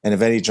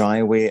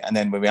way. And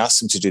then when we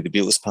asked him to do the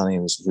Beatles panel, he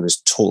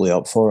was totally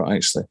up for it,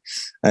 actually.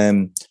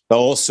 But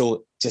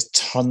also just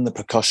turn the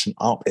percussion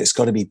up. It's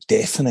got to be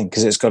deafening,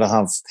 because it's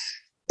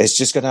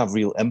just got to have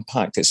real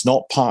impact. It's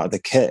not part of the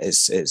kit.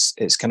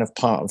 It's kind of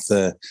part of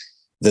the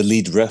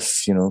lead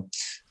riff, you know.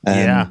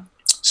 Yeah.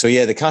 So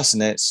yeah, the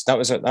castanets. That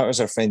was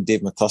our friend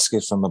Dave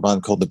McCluskey from a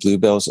band called the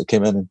Bluebells that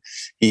came in, and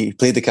he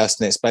played the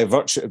castanets by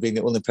virtue of being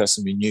the only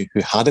person we knew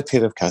who had a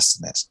pair of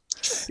castanets.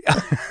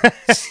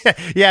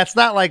 Yeah, it's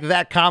not like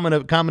that common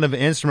of an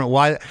instrument.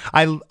 Why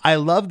I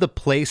love the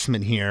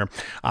placement here.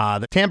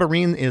 The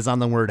tambourine is on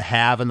the word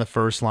have in the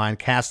first line.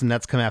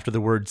 Castanets come after the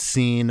word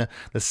seen.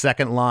 The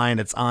second line,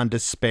 it's on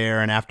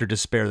despair, and after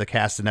despair, the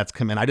castanets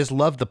come in. I just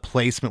love the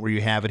placement where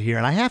you have it here.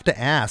 And I have to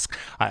ask,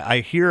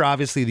 I hear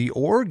obviously the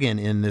organ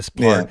in this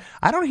part. Yeah.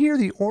 I don't hear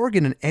the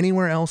organ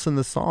anywhere else in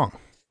the song.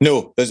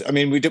 No,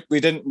 we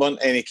didn't want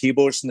any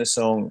keyboards in the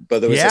song,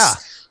 but there was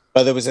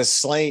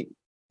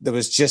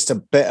just a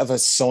bit of a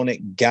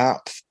sonic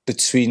gap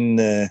between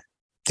the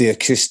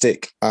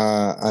acoustic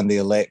and the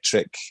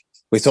electric.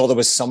 We thought there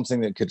was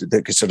something that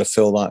could sort of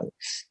fill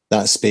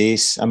that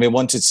space, and we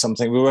wanted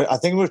something. I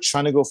think we were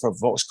trying to go for a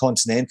Vox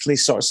Continentally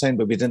sort of sound,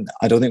 but we didn't.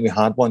 I don't think we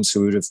had one,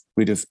 so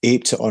we'd have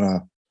aped it on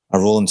a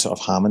Roland sort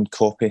of Hammond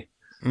copy.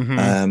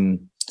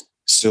 Mm-hmm.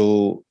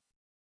 So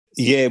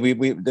yeah, we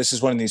this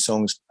is one of these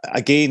songs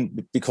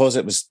again, because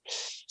it was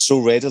so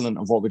redolent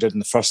of what we did in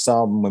the first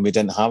album when we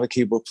didn't have a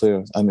keyboard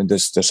player. I mean,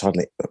 there's a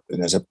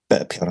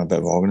bit of piano, a bit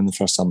of organ in the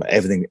first album, but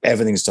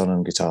everything's done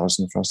on guitars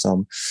in the first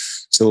album.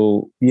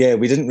 So yeah,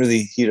 we didn't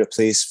really hear a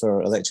place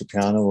for electric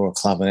piano or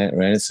clavinet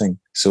or anything.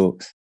 So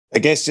I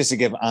guess just to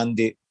give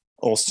Andy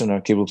Austin,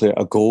 our keyboard player,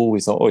 a go, we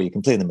thought, you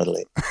can play in the middle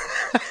eight.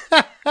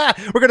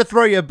 We're gonna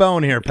throw you a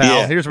bone here,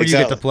 pal. Yeah, here's where you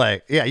get to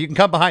play. Yeah, you can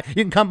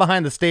come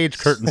behind the stage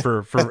curtain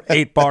for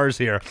 8 bars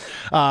here.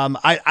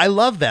 I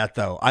love that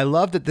though. I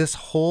love that this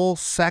whole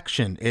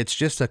section, it's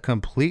just a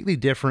completely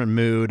different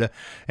mood.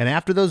 And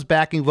after those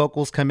backing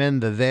vocals come in,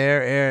 the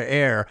there,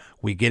 air,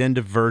 we get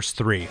into verse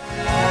 3.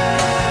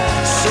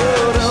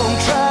 So don't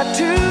try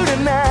to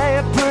deny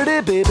it,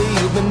 pretty baby.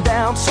 You've been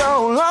down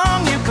so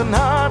long you can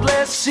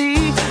hardly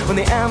see. When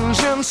the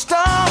engine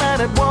starts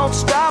and it won't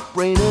stop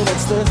raining,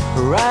 it's the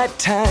right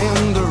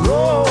time to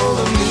roll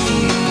to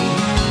me.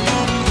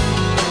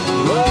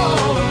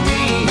 Roll to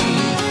me.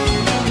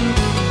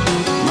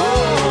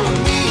 Roll to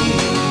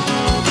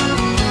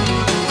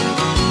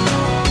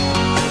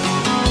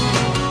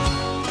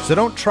me. So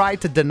don't try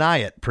to deny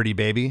it, pretty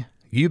baby.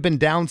 You've been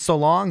down so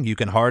long you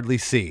can hardly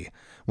see.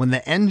 When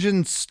the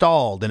engine's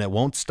stalled and it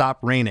won't stop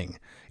raining,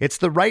 it's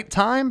the right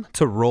time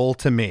to roll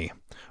to me.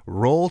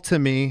 Roll to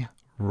me,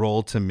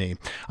 roll to me.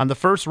 On the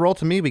first roll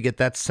to me, we get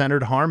that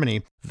centered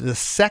harmony. The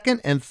second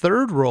and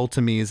third roll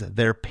to me's,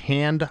 they're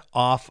panned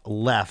off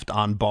left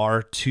on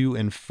bar 2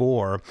 and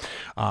 4.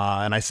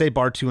 And I say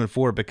bar 2 and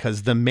 4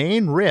 because the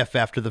main riff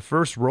after the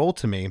first roll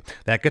to me,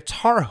 that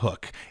guitar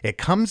hook, it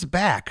comes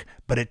back,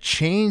 but it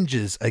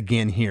changes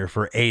again here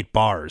for 8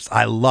 bars.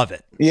 I love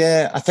it.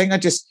 Yeah, I think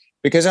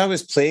because I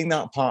was playing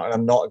that part and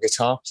I'm not a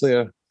guitar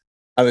player,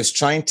 I was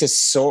trying to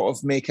sort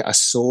of make it a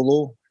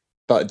solo,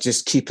 but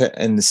just keep it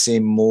in the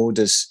same mode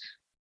as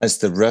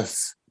the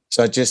riff.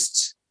 So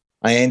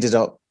I ended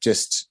up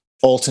just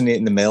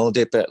alternating the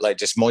melody a bit, like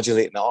just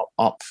modulating it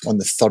up on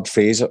the third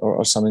phrase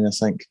or something, I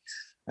think.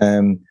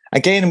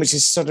 Again, which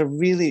is sort of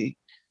really,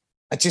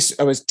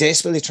 I was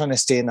desperately trying to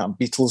stay in that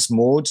Beatles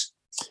mode.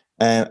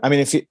 I mean,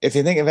 if you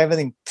think of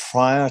everything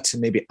prior to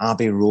maybe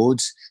Abbey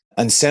Road,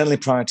 and certainly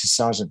prior to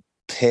Sgt.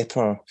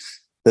 Pepper,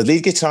 the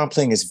lead guitar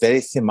playing is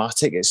very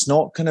thematic. It's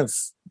not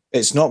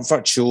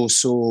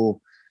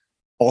virtuoso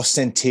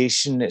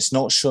ostentation. It's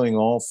not showing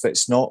off.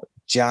 It's not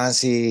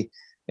jazzy.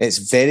 It's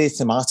very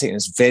thematic and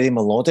it's very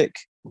melodic.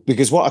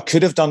 Because what I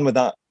could have done with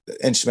that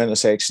instrumental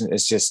section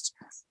is just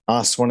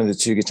asked one of the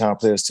 2 guitar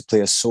players to play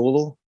a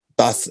solo.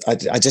 But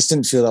I just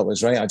didn't feel that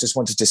was right. I just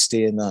wanted to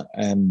stay in that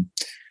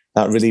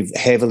really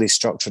heavily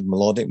structured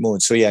melodic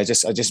mode. So yeah, I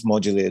just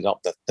modulated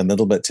up the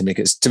middle bit to make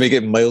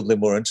it mildly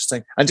more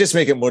interesting and just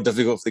make it more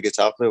difficult for the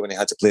guitar player when he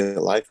had to play it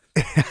live.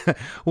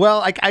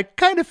 Well, I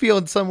kind of feel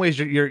in some ways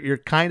you're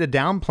kind of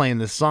downplaying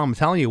this song. I'm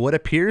telling you, what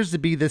appears to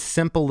be this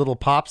simple little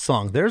pop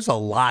song, there's a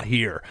lot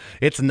here.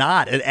 It's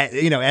not,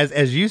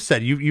 as you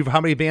said, you've how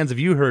many bands have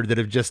you heard that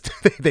have just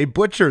they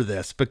butcher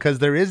this, because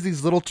there is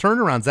these little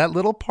turnarounds. That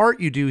little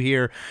part you do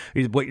here,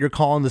 what you're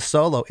calling the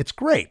solo, it's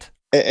great.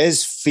 It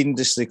is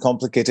fiendishly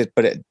complicated,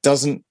 but it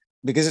doesn't,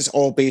 because it's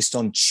all based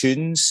on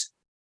tunes,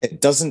 it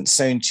doesn't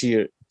sound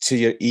to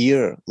your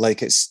ear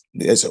like it's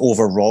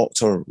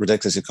overwrought or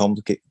ridiculously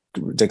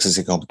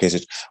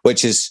complicated,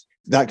 which is,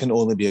 that can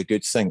only be a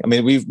good thing. I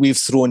mean, we've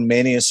thrown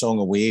many a song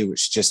away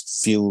which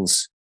just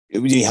feels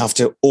you have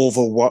to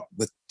overwork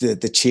with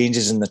the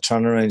changes and the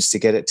turnarounds to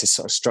get it to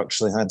sort of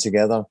structurally hang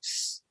together.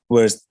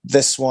 Whereas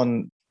this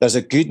one, there's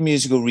a good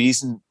musical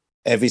reason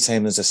every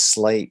time there's a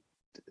slightly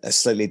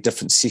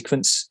different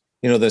sequence.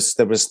 There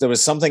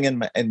was something in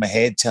my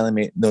head telling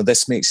me, no,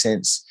 this makes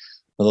sense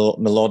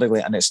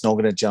melodically, and it's not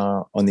going to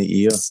jar on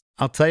the ear.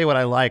 I'll tell you what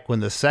I like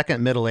when the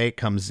second middle eight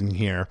comes in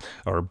here,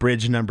 or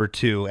bridge number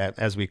 2,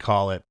 as we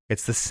call it.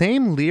 It's the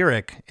same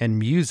lyric and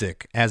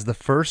music as the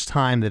first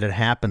time that it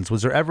happens.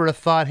 Was there ever a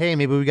thought, hey,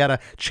 maybe we got to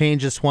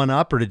change this one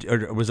up, or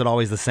was it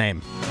always the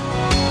same?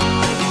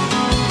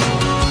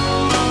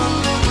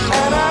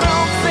 And I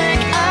don't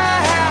think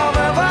I have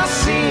ever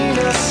seen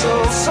a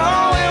soul so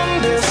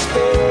in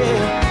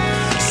despair.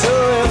 So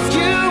if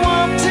you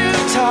want to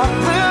talk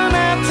the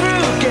night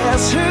through,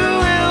 guess who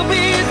will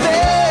be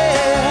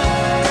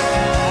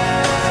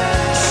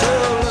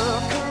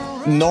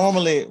there?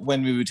 Normally,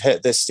 when we would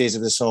hit this stage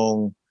of the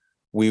song,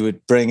 we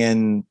would bring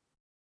in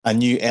a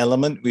new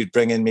element. We'd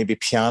bring in maybe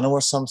piano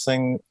or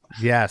something.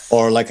 Yes.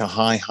 Or like a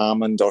high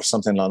Hammond or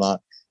something like that.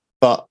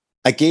 But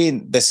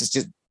again, this is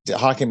just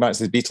harking back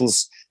to the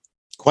Beatles.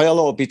 Quite a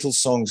lot of Beatles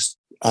songs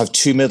have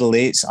 2 middle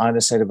eights, either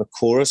side of a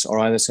chorus or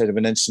either side of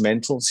an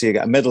instrumental. So you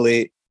get a middle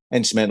eight,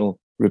 instrumental,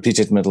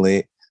 repeated middle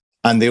eight.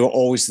 And they were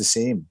always the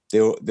same. They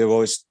were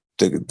always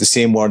the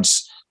same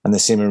words and the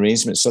same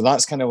arrangement. So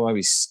that's kind of why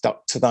we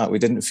stuck to that. We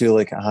didn't feel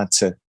like it had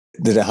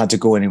to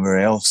go anywhere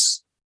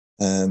else.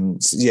 So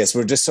yes,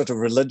 we're just sort of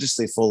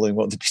religiously following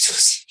what the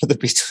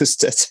Beatles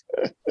did.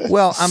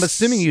 Well, I'm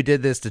assuming you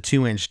did this to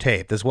 2-inch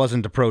tape. This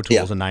wasn't to Pro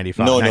Tools in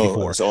 95, no, 94.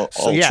 No, it's all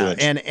so yeah,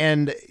 2-inch.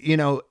 and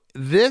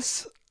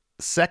this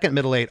second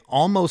middle eight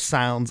almost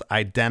sounds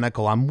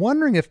identical. I'm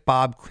wondering if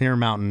Bob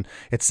Clearmountain,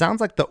 it sounds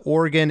like the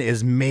organ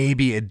is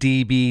maybe a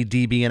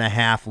dB and a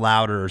half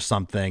louder or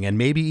something, and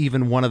maybe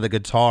even one of the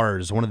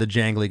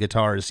jangly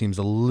guitars seems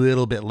a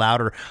little bit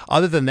louder.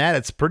 Other than that,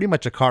 it's pretty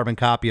much a carbon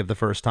copy of the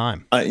first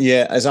time.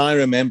 Yeah, as I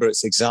remember,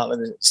 it's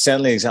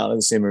certainly exactly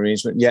the same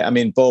arrangement. Yeah, I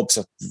mean, Bob's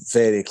a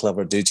very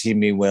clever dude. He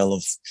may well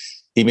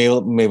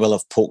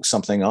have poked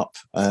something up.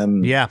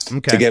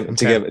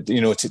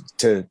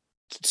 To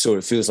so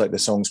it feels like the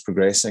song's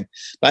progressing.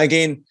 But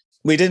again,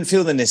 we didn't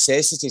feel the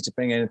necessity to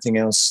bring anything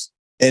else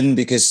in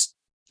because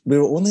we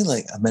were only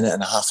like a minute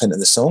and a half into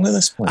the song at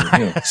this point.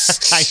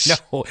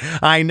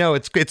 I know.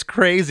 It's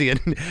crazy.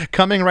 And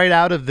coming right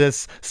out of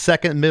this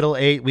second middle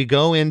eight, we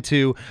go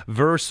into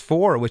verse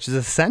 4, which is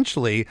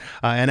essentially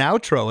an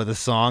outro of the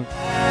song.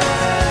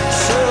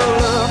 So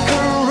look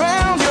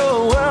around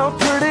your world,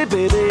 pretty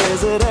baby.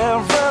 Is it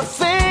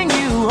everything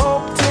you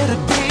hoped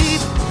it'd be?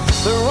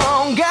 The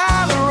wrong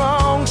guy, the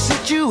wrong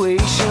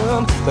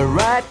situation, the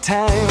right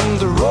time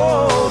to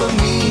roll to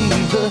me,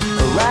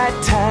 the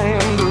right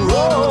time to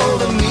roll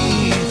to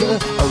me, the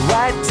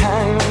right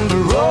time to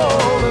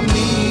roll to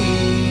me.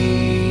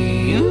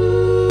 Ooh.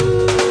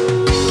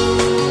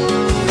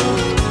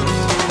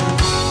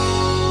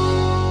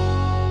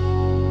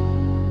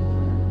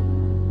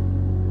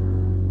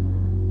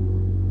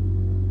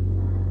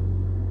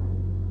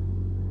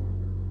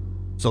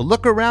 So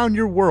look around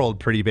your world,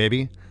 pretty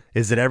baby.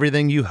 Is it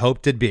everything you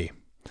hoped it'd be?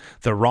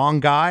 The wrong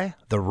guy,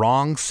 the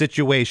wrong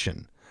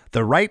situation.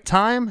 The right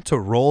time to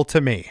roll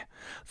to me.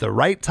 The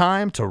right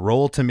time to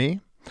roll to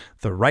me.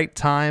 The right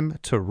time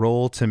to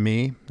roll to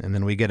me. And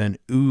then we get an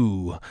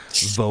ooh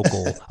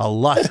vocal, a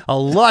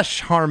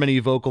lush harmony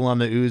vocal on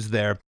the oohs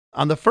there.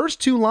 On the first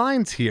 2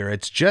 lines here,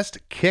 it's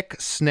just kick,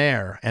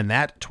 snare, and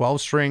that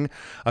 12-string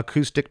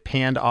acoustic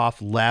panned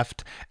off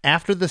left.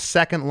 After the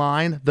second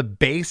line, the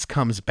bass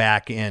comes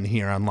back in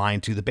here on line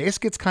 2. The bass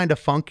gets kind of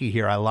funky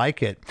here. I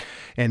like it.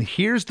 And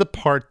here's the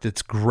part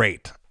that's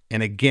great.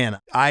 And again,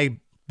 I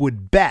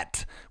would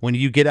bet when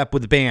you get up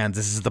with bands,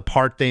 this is the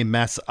part they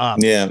mess up.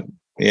 Yeah,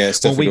 it's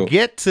difficult.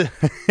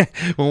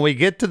 When we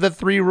get to the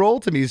 3 roll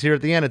to me's here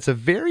at the end, it's a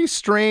very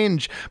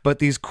strange, but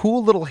these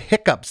cool little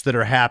hiccups that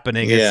are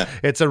happening. Yeah.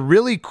 It's a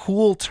really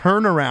cool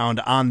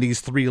turnaround on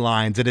these 3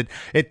 lines. And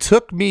it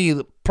took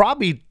me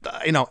probably,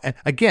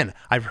 again,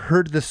 I've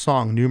heard this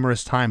song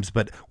numerous times,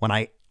 but when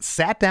I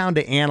sat down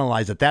to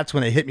analyze it, that's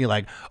when it hit me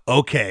like,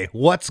 okay,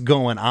 what's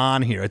going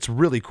on here? It's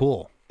really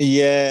cool.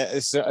 Yeah,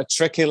 it's a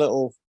tricky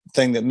little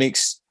thing that made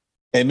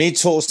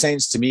total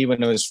sense to me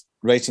when I was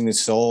writing the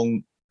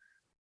song.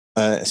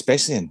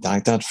 Especially in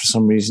Baghdad for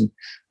some reason.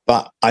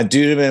 But I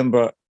do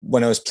remember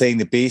when I was playing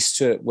the bass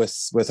to it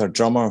with our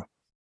drummer,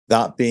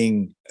 that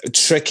being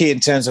tricky in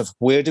terms of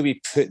where do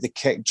we put the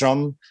kick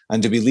drum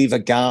and do we leave a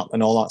gap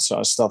and all that sort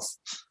of stuff.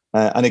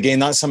 And again,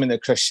 that's something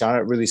that Chris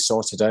Sharrock really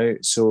sorted out.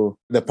 So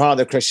the part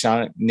that Chris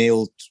Sharrock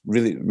nailed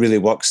really, really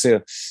works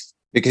there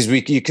because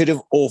you could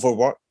have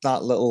overworked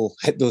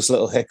those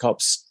little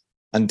hiccups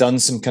and done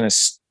some kind of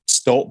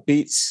stop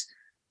beats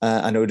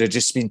and it would have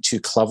just been too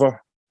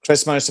clever.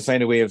 Chris managed to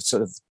find a way of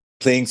sort of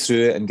playing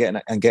through it and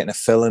getting a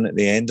fill in at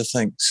the end, I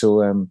think.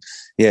 So,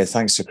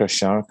 thanks to Chris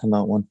Sharrock on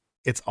that one.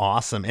 It's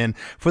awesome. And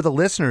for the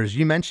listeners,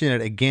 you mentioned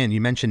it again. You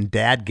mentioned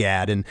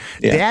Dadgad. And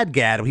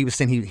Dadgad, he was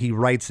saying he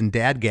writes in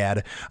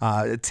Dadgad,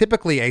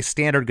 typically a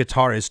standard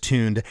guitar is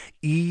tuned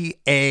E,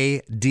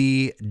 A,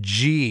 D,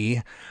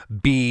 G,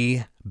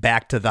 B,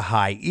 back to the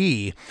high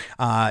E.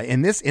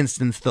 In this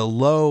instance, the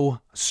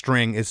low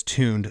string is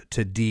tuned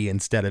to D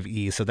instead of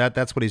E. So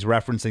that's what he's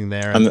referencing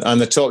there.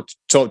 And the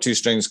top two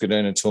strings go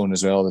down a tone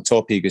as well. The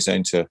top E goes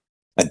down to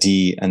a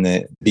D and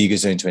the B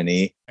goes down to an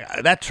A.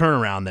 That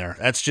turnaround there,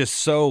 that's just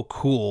so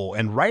cool.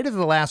 And right at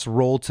the last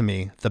roll to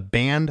me, the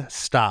band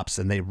stops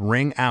and they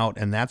ring out,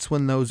 and that's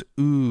when those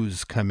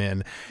oohs come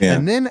in. Yeah.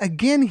 And then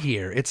again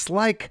here, it's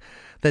like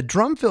the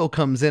drum fill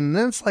comes in, and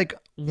then it's like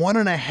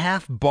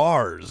 1.5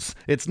 bars.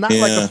 It's not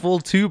like a full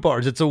 2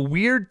 bars. It's a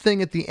weird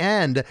thing at the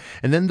end.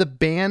 And then the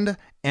band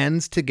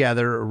ends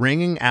together,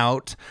 ringing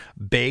out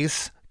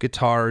bass,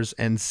 guitars,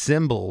 and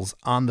cymbals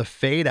on the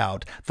fade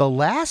out. The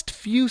last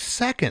few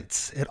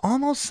seconds, it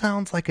almost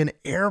sounds like an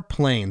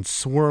airplane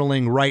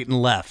swirling right and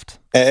left.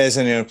 It is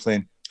an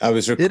airplane.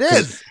 It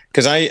is.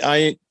 Because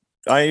I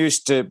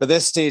used to, by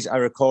this stage, I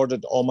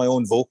recorded all my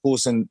own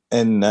vocals in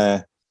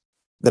the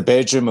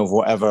bedroom of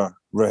whatever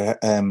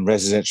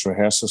residential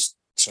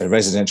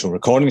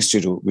recording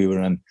studio we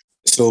were in.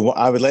 So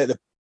I would let the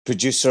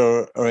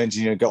producer or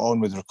engineer get on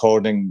with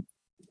recording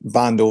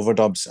band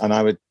overdubs, and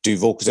I would do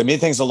vocals. It made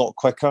things a lot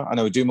quicker, and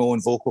I would do my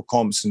own vocal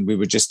comps, and we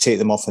would just take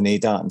them off an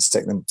ADAT and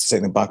stick them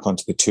back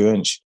onto the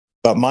 2-inch.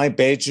 But my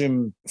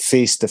bedroom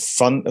faced the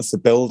front of the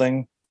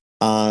building,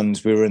 and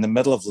we were in the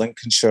middle of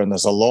Lincolnshire, and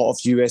there's a lot of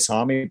US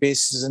Army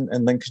bases in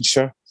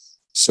Lincolnshire.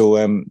 So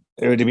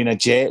it would have been a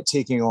jet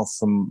taking off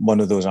from one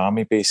of those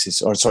army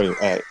bases, or sorry,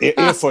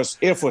 Air Force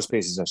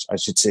bases, I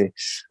should say.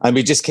 And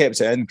we just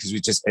kept it in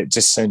because it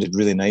just sounded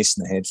really nice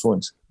in the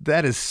headphones.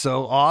 That is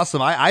so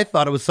awesome. I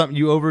thought it was something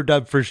you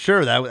overdubbed for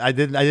sure. That I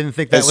didn't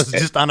think that was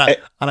just on a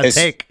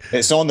take.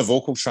 It's on the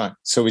vocal track,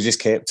 so we just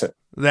kept it.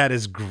 That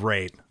is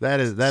great. That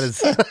is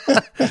that's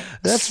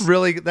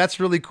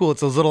really cool.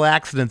 It's those little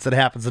accidents that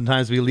happen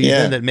sometimes we leave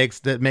in that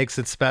makes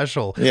it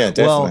special. Yeah,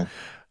 definitely.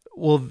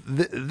 Well,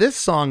 this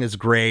song is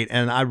great,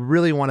 and I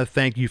really want to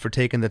thank you for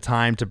taking the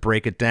time to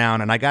break it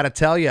down. And I got to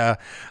tell you,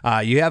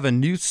 you have a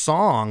new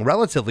song,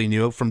 relatively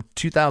new, from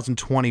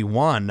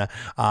 2021.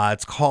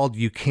 It's called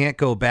You Can't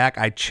Go Back.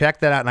 I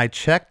checked that out, and I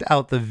checked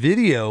out the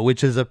video,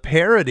 which is a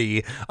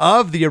parody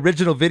of the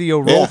original video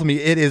Roll to Me.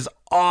 It is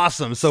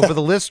awesome. So for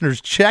the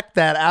listeners, check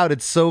that out.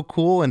 It's so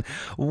cool. And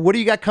what do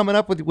you got coming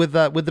up with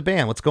the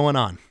band? What's going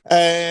on?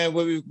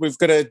 We've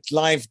got a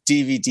live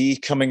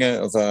DVD coming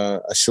out of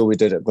a show we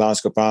did at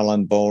Glasgow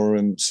Barland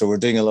Ballroom. So we're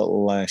doing a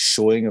little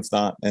showing of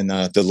that in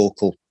the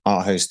local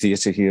art house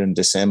theatre here in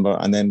December.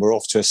 And then we're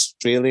off to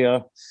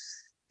Australia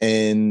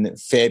in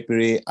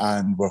February,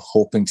 and we're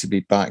hoping to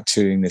be back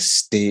touring the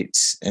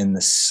States in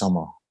the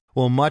summer.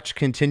 Well, much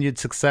continued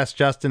success,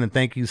 Justin, and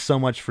thank you so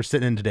much for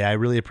sitting in today. I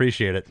really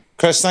appreciate it.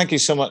 Chris, thank you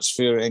so much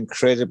for your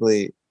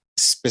incredibly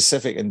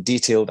specific and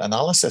detailed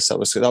analysis. That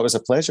was a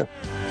pleasure.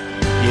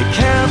 You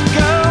can't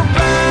go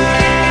back.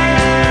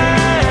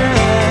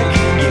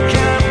 You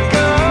can't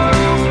go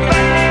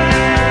back.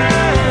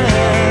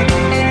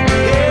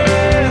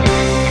 Yeah.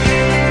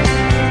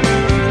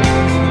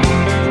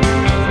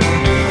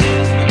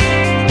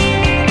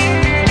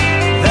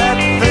 That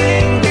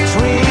thing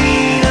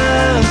between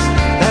us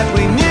that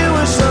we knew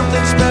was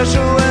something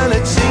special, well,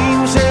 it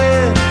seems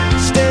it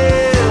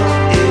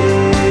still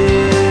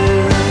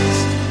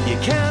is. You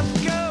can't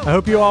go. I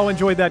hope you all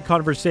enjoyed that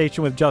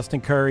conversation with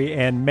Justin Currie,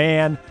 and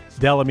man,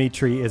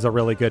 Amitri is a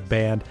really good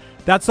band.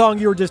 That song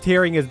you were just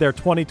hearing is their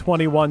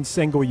 2021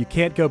 single, You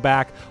Can't Go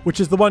Back, which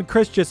is the one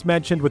Chris just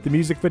mentioned with the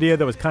music video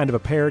that was kind of a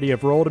parody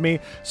of Roll to Me.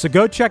 So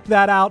go check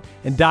that out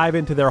and dive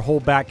into their whole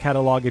back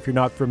catalog if you're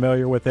not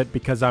familiar with it,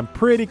 because I'm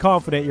pretty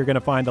confident you're going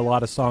to find a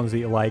lot of songs that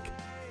you like.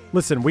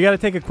 Listen, we got to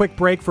take a quick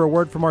break for a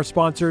word from our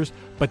sponsors,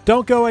 but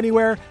don't go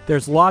anywhere.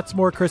 There's lots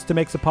more Krista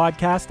Makes a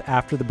Podcast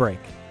after the break.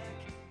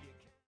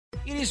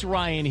 It is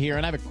Ryan here,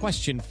 and I have a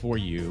question for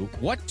you.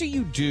 What do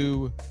you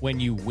do when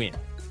you win?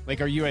 Like,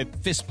 are you a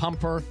fist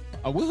pumper,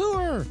 a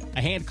woohooer,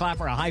 a hand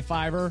clapper, a high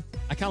fiver?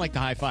 I kind of like the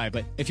high five,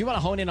 but if you want to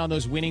hone in on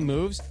those winning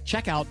moves,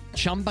 check out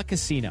Chumba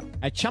Casino.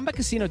 At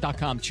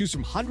ChumbaCasino.com, choose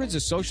from hundreds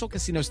of social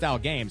casino-style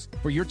games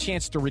for your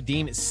chance to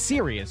redeem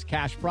serious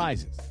cash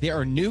prizes. There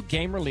are new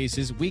game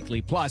releases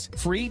weekly, plus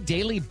free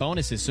daily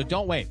bonuses. So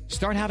don't wait.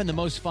 Start having the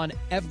most fun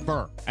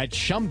ever at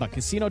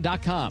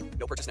ChumbaCasino.com.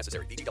 No purchase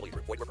necessary. VGW.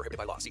 Void where prohibited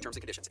by law. See terms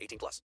and conditions.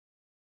 18+.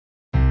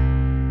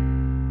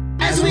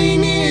 As we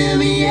near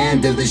the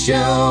end of the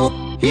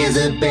show, here's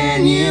a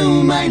band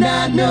you might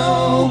not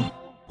know.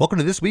 Welcome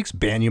to this week's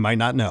Band You Might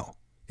Not Know.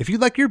 If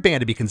you'd like your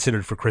band to be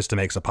considered for Krista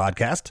Makes a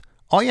Podcast,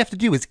 all you have to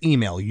do is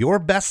email your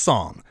best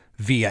song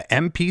via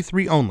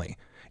MP3 only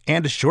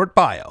and a short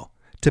bio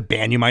to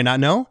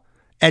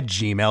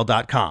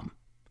bandyoumightnotknow@gmail.com.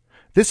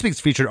 This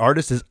week's featured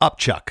artist is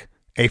Upchuck,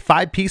 a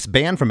 5-piece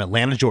band from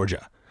Atlanta,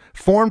 Georgia,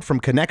 formed from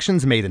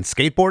connections made in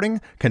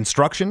skateboarding,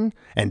 construction,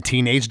 and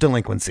teenage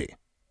delinquency.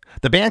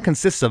 The band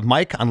consists of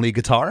Mike on lead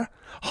guitar,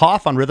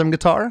 Hoff on rhythm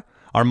guitar,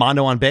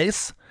 Armando on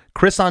bass,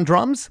 Chris on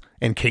drums,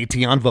 and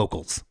KT on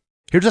vocals.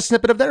 Here's a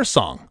snippet of their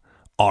song,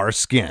 Our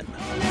Skin.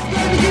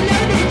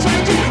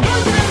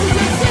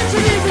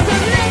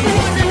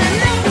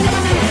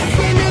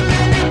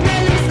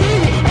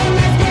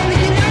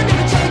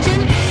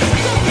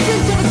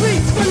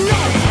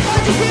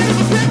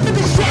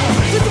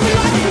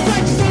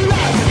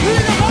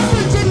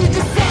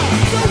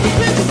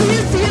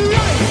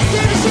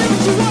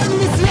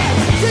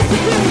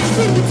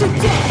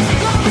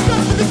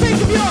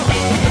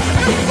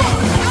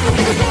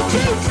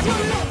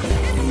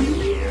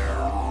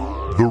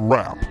 The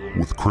Wrap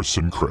with Chris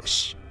and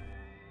Chris.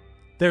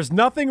 There's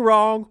nothing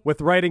wrong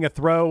with writing a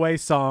throwaway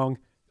song.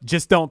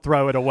 Just don't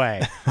throw it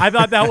away. I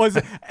thought that was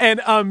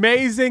an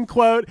amazing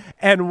quote,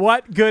 and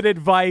what good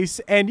advice.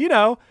 And, you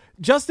know,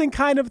 Justin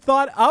kind of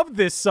thought of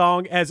this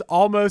song as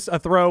almost a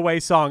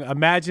throwaway song.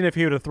 Imagine if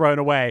he would have thrown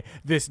away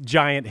this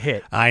giant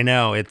hit. I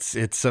know, it's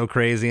so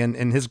crazy.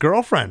 And his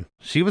girlfriend,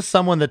 she was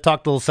someone that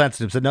talked a little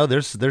sensitive, said, no,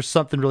 there's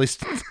something really,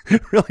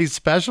 really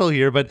special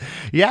here. But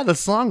yeah, the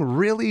song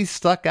really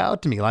stuck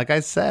out to me. Like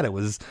I said, it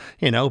was,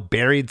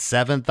 buried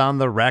 7th on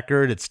the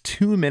record. It's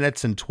 2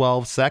 minutes and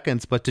 12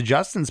 seconds. But to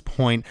Justin's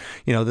point,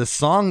 the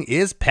song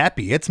is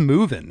peppy. It's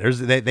moving.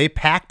 They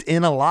packed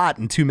in a lot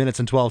in 2 minutes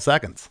and 12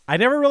 seconds. I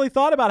never really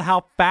thought about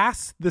how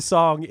fast the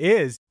song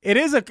is. It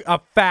is a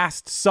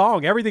fast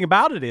song. Everything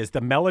about it is.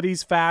 The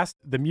melody's fast.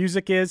 The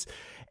music is.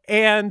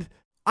 And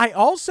I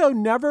also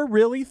never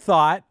really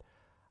thought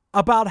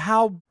about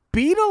how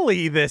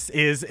Beatle-y this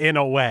is in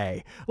a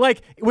way.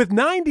 Like with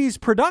 90s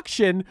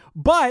production,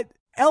 but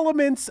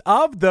elements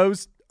of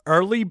those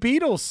early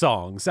Beatles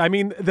songs. I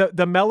mean,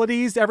 the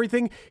melodies,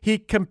 everything. He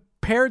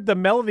compared the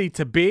melody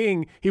to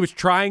being, he was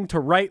trying to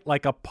write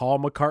like a Paul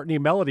McCartney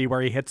melody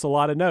where he hits a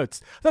lot of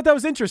notes. I thought that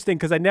was interesting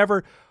because I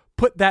never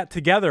put that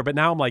together, but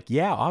now I'm like,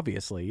 yeah,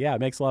 obviously. Yeah, it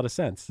makes a lot of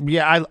sense.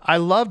 Yeah, I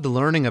loved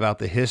learning about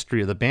the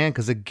history of the band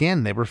because,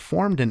 again, they were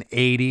formed in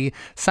 80.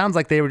 Sounds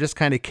like they were just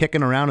kind of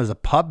kicking around as a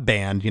pub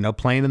band,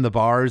 playing in the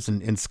bars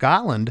in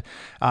Scotland.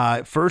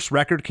 First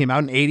record came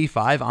out in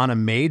 85 on a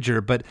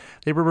major, but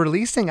they were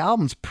releasing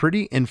albums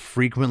pretty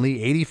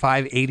infrequently,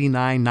 85,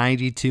 89,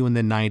 92, and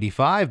then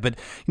 95. But,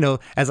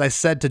 as I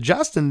said to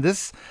Justin,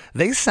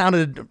 they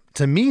sounded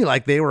to me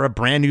like they were a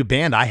brand new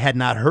band. I had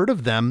not heard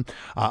of them.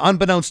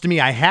 Unbeknownst to me,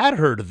 I had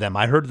heard of them.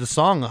 I heard the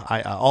song,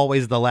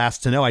 Always the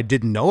Last to Know. I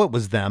didn't know it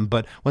was them.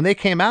 But when they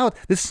came out,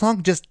 this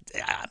song just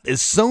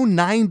is so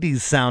 90s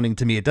sounding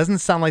to me. It doesn't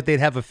sound like they'd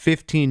have a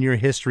 15-year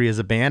history as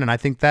a band. And I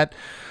think that,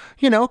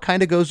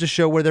 kind of goes to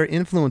show where their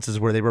influences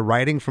were. They were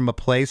writing from a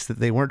place that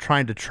they weren't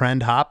trying to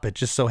trend hop. It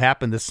just so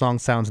happened this song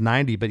sounds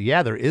 90. But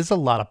yeah, there is a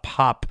lot of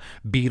pop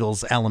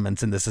Beatles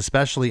elements in this,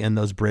 especially in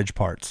those bridge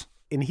parts.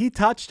 And he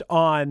touched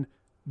on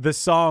the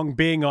song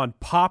being on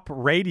pop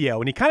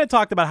radio, and he kind of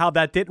talked about how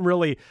that didn't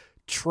really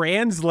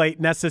translate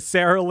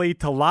necessarily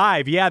to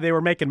live. Yeah, they were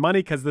making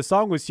money because the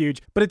song was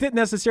huge, but it didn't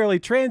necessarily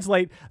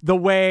translate the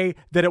way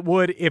that it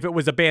would if it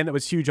was a band that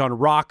was huge on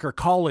rock or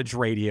college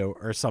radio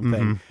or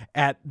something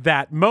at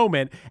that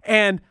moment.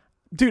 And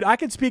dude, I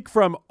can speak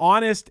from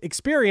honest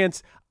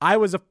experience. I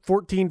was a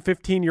 14,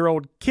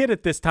 15-year-old kid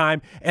at this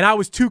time, and I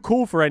was too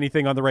cool for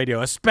anything on the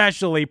radio,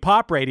 especially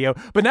pop radio.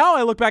 But now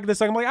I look back at this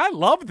song, I'm like, I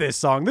love this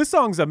song. This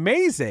song's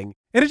amazing.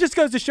 And it just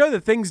goes to show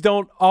that things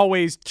don't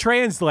always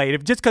translate.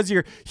 If just because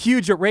you're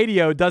huge at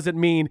radio doesn't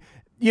mean,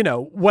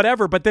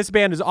 whatever. But this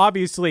band is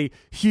obviously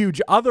huge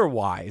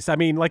otherwise. I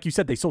mean, like you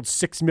said, they sold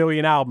 6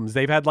 million albums.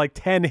 They've had like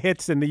 10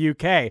 hits in the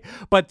UK.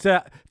 But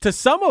to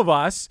some of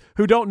us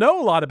who don't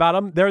know a lot about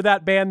them, they're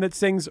that band that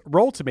sings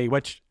Roll to Me,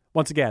 which,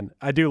 once again,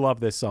 I do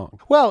love this song.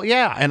 Well,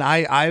 yeah, and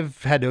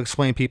I've had to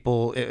explain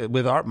people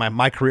with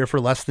my career for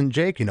less than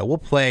Jake. We'll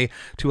play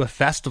to a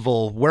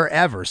festival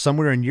wherever,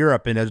 somewhere in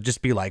Europe, and it'll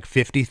just be like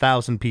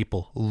 50,000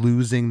 people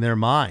losing their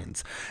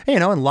minds.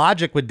 And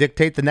logic would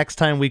dictate the next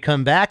time we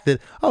come back that,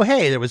 oh,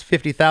 hey, there was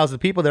 50,000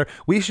 people there.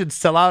 We should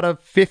sell out a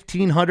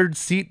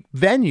 1,500-seat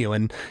venue.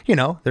 And,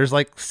 there's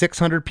like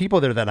 600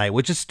 people there that night,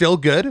 which is still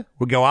good.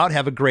 We'll go out,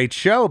 have a great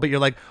show, but you're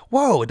like,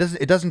 whoa,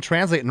 it doesn't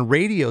translate. And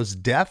radio's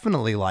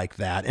definitely like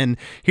that. And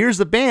here's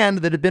a band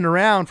that had been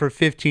around for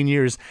 15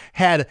 years,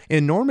 had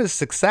enormous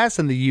success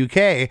in the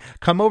UK,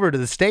 come over to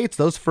the States.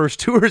 Those first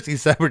tours, he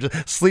said, were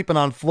just sleeping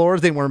on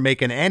floors. They weren't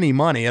making any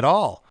money at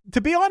all.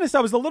 To be honest, I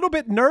was a little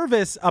bit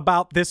nervous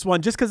about this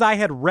one just because I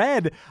had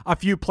read a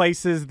few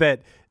places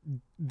that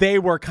they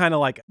were kind of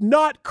like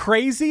not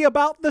crazy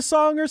about the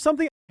song or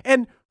something.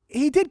 And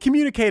he did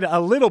communicate a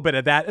little bit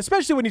of that,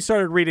 especially when he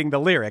started reading the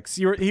lyrics.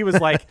 He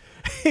was like,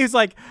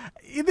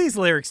 these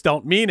lyrics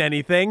don't mean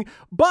anything.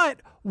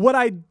 But what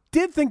I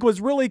did think was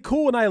really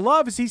cool and I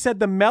love is he said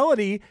the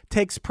melody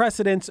takes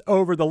precedence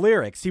over the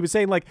lyrics. He was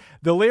saying like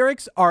the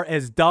lyrics are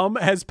as dumb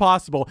as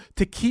possible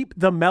to keep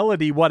the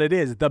melody what it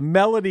is. The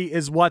melody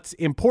is what's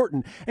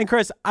important. And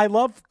Chris, I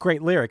love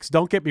great lyrics.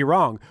 Don't get me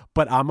wrong,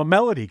 but I'm a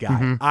melody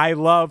guy. I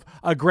love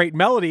a great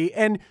melody,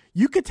 and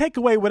you could take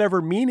away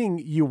whatever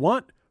meaning you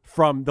want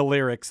from the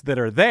lyrics that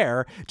are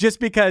there just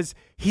because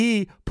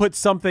he put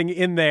something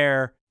in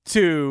there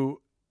to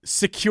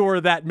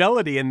secure that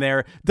melody in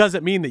there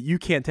doesn't mean that you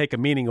can't take a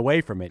meaning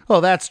away from it.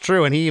 Well, that's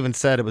true. And he even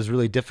said it was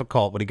really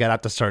difficult when he got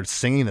out to start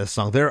singing this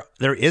song. There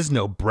is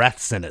no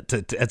breaths in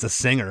it as a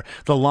singer.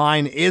 The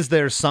line, "Is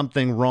there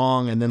something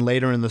wrong?" And then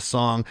later in the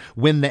song,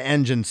 "When the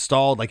engine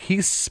stalled," like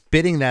he's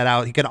spitting that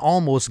out. He could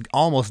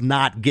almost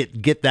not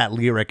get that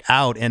lyric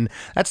out. And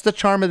that's the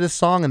charm of this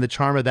song and the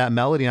charm of that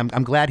melody. I'm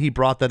glad he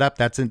brought that up.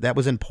 That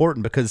was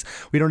important because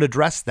we don't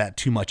address that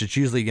too much. It's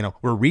usually,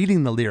 we're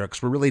reading the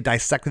lyrics, we're really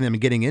dissecting them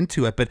and getting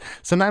into it. But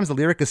sometimes the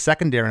lyric is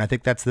secondary, and I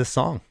think that's this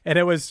song. And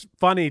it was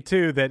funny,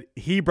 too, that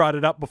he brought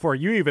it up before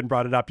you even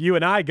brought it up. You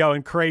and I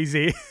going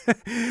crazy,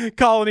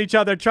 calling each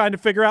other, trying to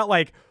figure out,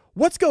 like,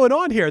 what's going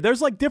on here?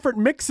 There's like different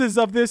mixes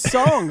of this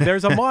song.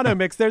 There's a mono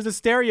mix. There's a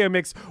stereo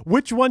mix.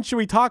 Which one should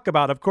we talk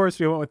about? Of course,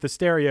 we went with the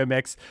stereo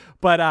mix.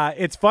 But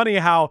it's funny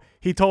how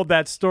he told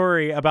that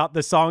story about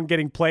the song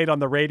getting played on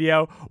the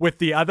radio with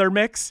the other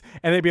mix.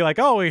 And they'd be like,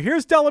 oh,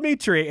 here's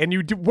Amitri. And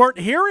you weren't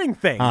hearing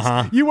things.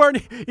 Uh-huh. You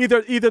weren't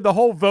either the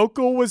whole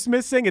vocal was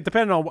missing. It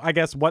depended on, I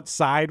guess, what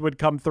side would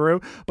come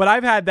through. But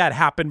I've had that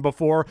happen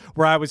before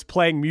where I was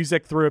playing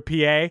music through a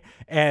PA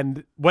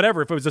and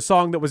whatever, if it was a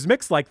song that was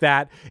mixed like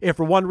that, if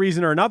for one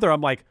reason or another,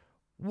 I'm like,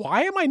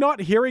 why am I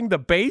not hearing the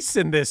bass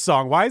in this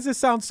song? Why does this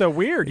sound so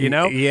weird,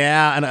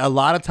 Yeah, and a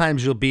lot of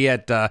times you'll be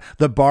at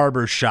the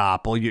barber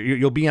shop or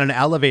you'll be in an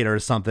elevator or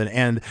something,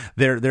 and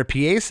their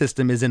PA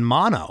system is in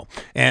mono.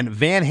 And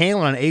Van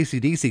Halen and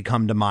AC/DC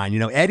come to mind.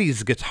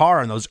 Eddie's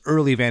guitar in those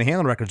early Van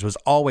Halen records was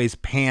always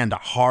panned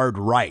hard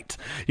right,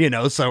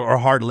 or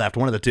hard left,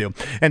 one of the two.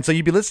 And so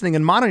you'd be listening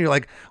in mono, and you're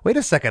like, wait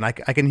a second, I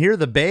can hear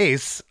the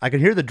bass, I can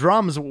hear the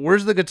drums,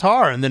 where's the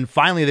guitar? And then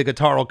finally the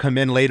guitar will come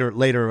in later,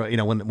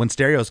 when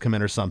stereos come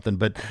in or something.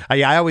 But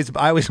I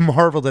always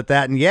marveled at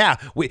that. And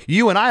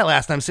you and I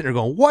last time sitting here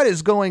going, what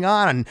is going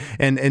on?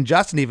 And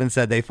Justin even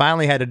said they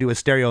finally had to do a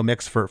stereo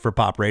mix for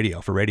pop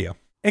radio, for radio.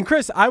 And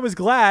Chris, I was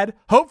glad,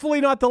 hopefully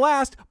not the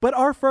last, but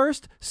our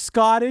first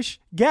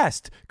Scottish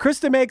guest.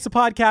 Krista Makes a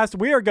Podcast.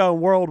 We are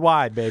going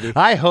worldwide, baby.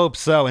 I hope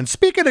so. And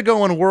speaking of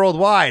going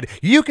worldwide,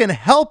 you can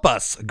help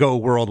us go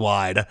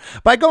worldwide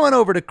by going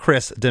over to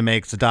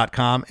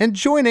chrisdemakes.com and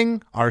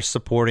joining our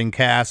supporting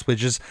cast,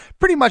 which is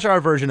pretty much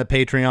our version of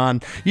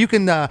Patreon. You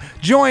can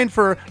join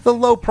for the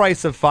low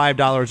price of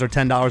 $5 or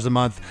 $10 a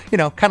month,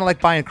 kind of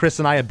like buying Chris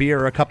and I a beer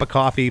or a cup of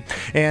coffee.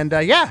 And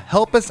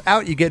help us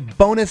out. You get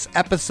bonus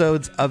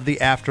episodes of the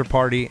after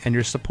party, and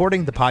you're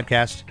supporting the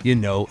podcast you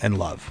know and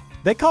love.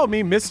 They call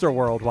me Mr.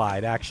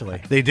 Worldwide,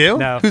 actually. They do?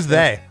 No. Who's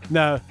they?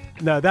 No,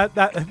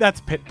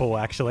 that's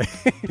Pitbull, actually.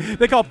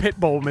 They call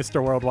Pitbull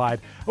Mr. Worldwide.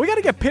 We got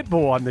to get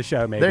Pitbull on the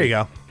show, maybe. There you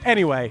go.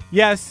 Anyway,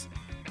 yes,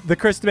 the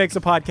Krista Makes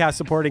a Podcast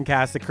supporting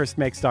cast at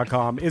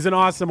chrismakes.com is an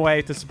awesome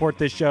way to support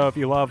this show if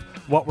you love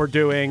what we're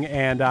doing,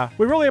 and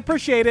we really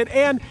appreciate it.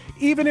 And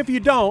even if you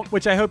don't,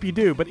 which I hope you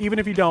do, but even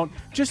if you don't,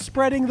 just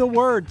spreading the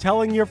word,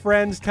 telling your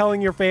friends, telling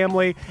your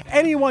family,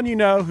 anyone you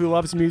know who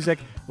loves music,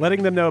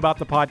 letting them know about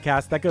the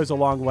podcast, that goes a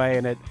long way.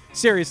 And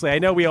seriously, I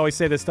know we always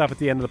say this stuff at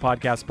the end of the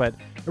podcast, but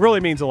it really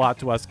means a lot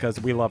to us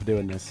because we love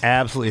doing this.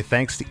 Absolutely.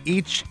 Thanks to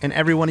each and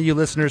every one of you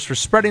listeners for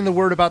spreading the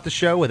word about the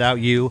show. Without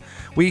you,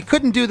 we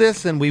couldn't do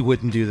this and we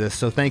wouldn't do this.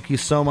 So thank you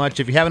so much.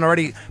 If you haven't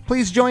already,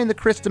 please join the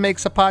Krista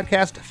Makes a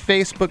Podcast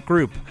Facebook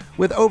group.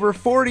 With over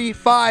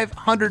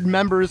 4,500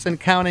 members and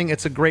counting,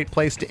 it's a great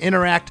place to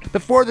interact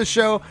before the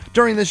show,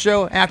 during the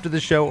show, after the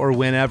show, or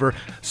whenever.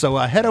 So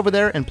head over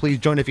there and please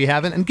join if you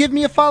haven't, and give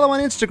me a follow on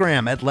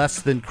Instagram at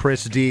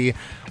 @LessThanChrisD.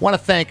 Want to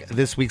thank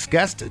this week's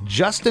guest,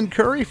 Justin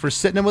Currie, for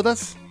sitting in with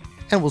us,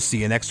 and we'll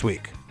see you next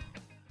week.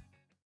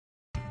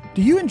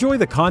 Do you enjoy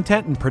the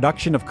content and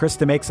production of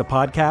Krista Makes a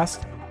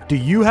Podcast? Do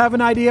you have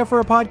an idea for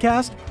a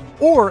podcast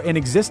or an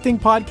existing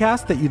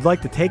podcast that you'd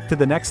like to take to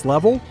the next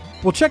level?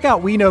 Well, check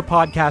out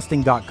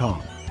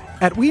WeKnowPodcasting.com.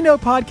 At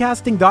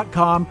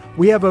WeKnowPodcasting.com,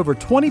 we have over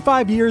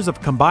 25 years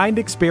of combined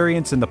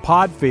experience in the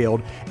pod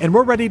field, and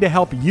we're ready to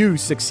help you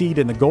succeed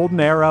in the golden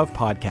era of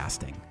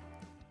podcasting.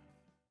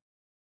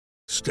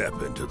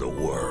 Step into the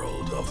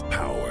world of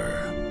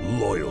power,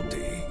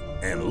 loyalty,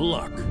 and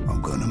luck. I'm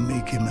gonna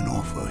make him an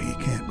offer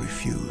he can't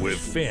refuse. With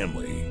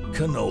family,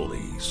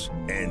 cannolis,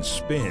 and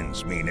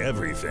spins mean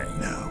everything.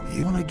 Now,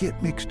 you wanna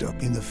get mixed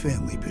up in the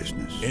family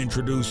business.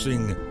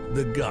 Introducing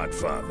The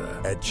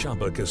Godfather at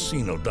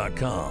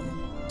ChumbaCasino.com.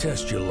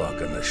 Test your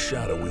luck in the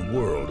shadowy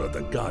world of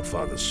The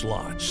Godfather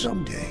slot.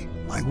 Someday,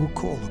 I will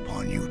call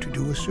upon you to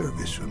do a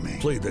service for me.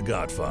 Play The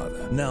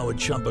Godfather, now at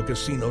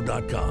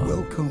ChumbaCasino.com.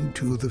 Welcome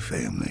to the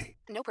family.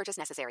 No purchase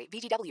necessary.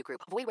 VGW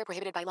Group. Void where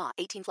prohibited by law.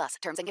 18+.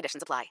 Terms and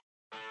conditions apply.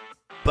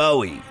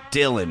 Bowie,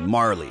 Dylan,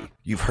 Marley.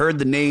 You've heard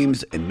the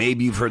names and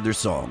maybe you've heard their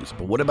songs,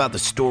 but what about the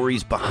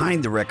stories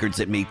behind the records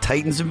that made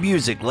titans of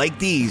music like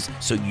these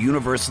so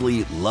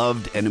universally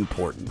loved and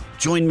important?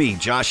 Join me,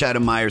 Josh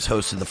Adam Myers,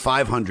 host of The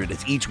 500,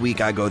 as each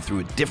week I go through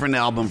a different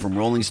album from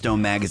Rolling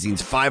Stone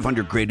magazine's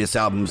 500 Greatest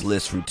Albums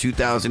list from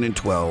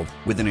 2012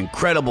 with an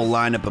incredible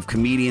lineup of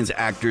comedians,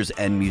 actors,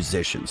 and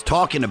musicians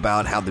talking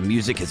about how the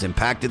music has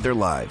impacted their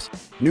lives.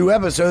 New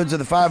episodes of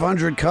The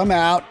 500 come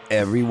out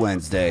every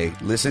Wednesday.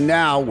 Listen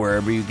now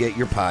wherever you get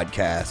your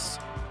podcasts.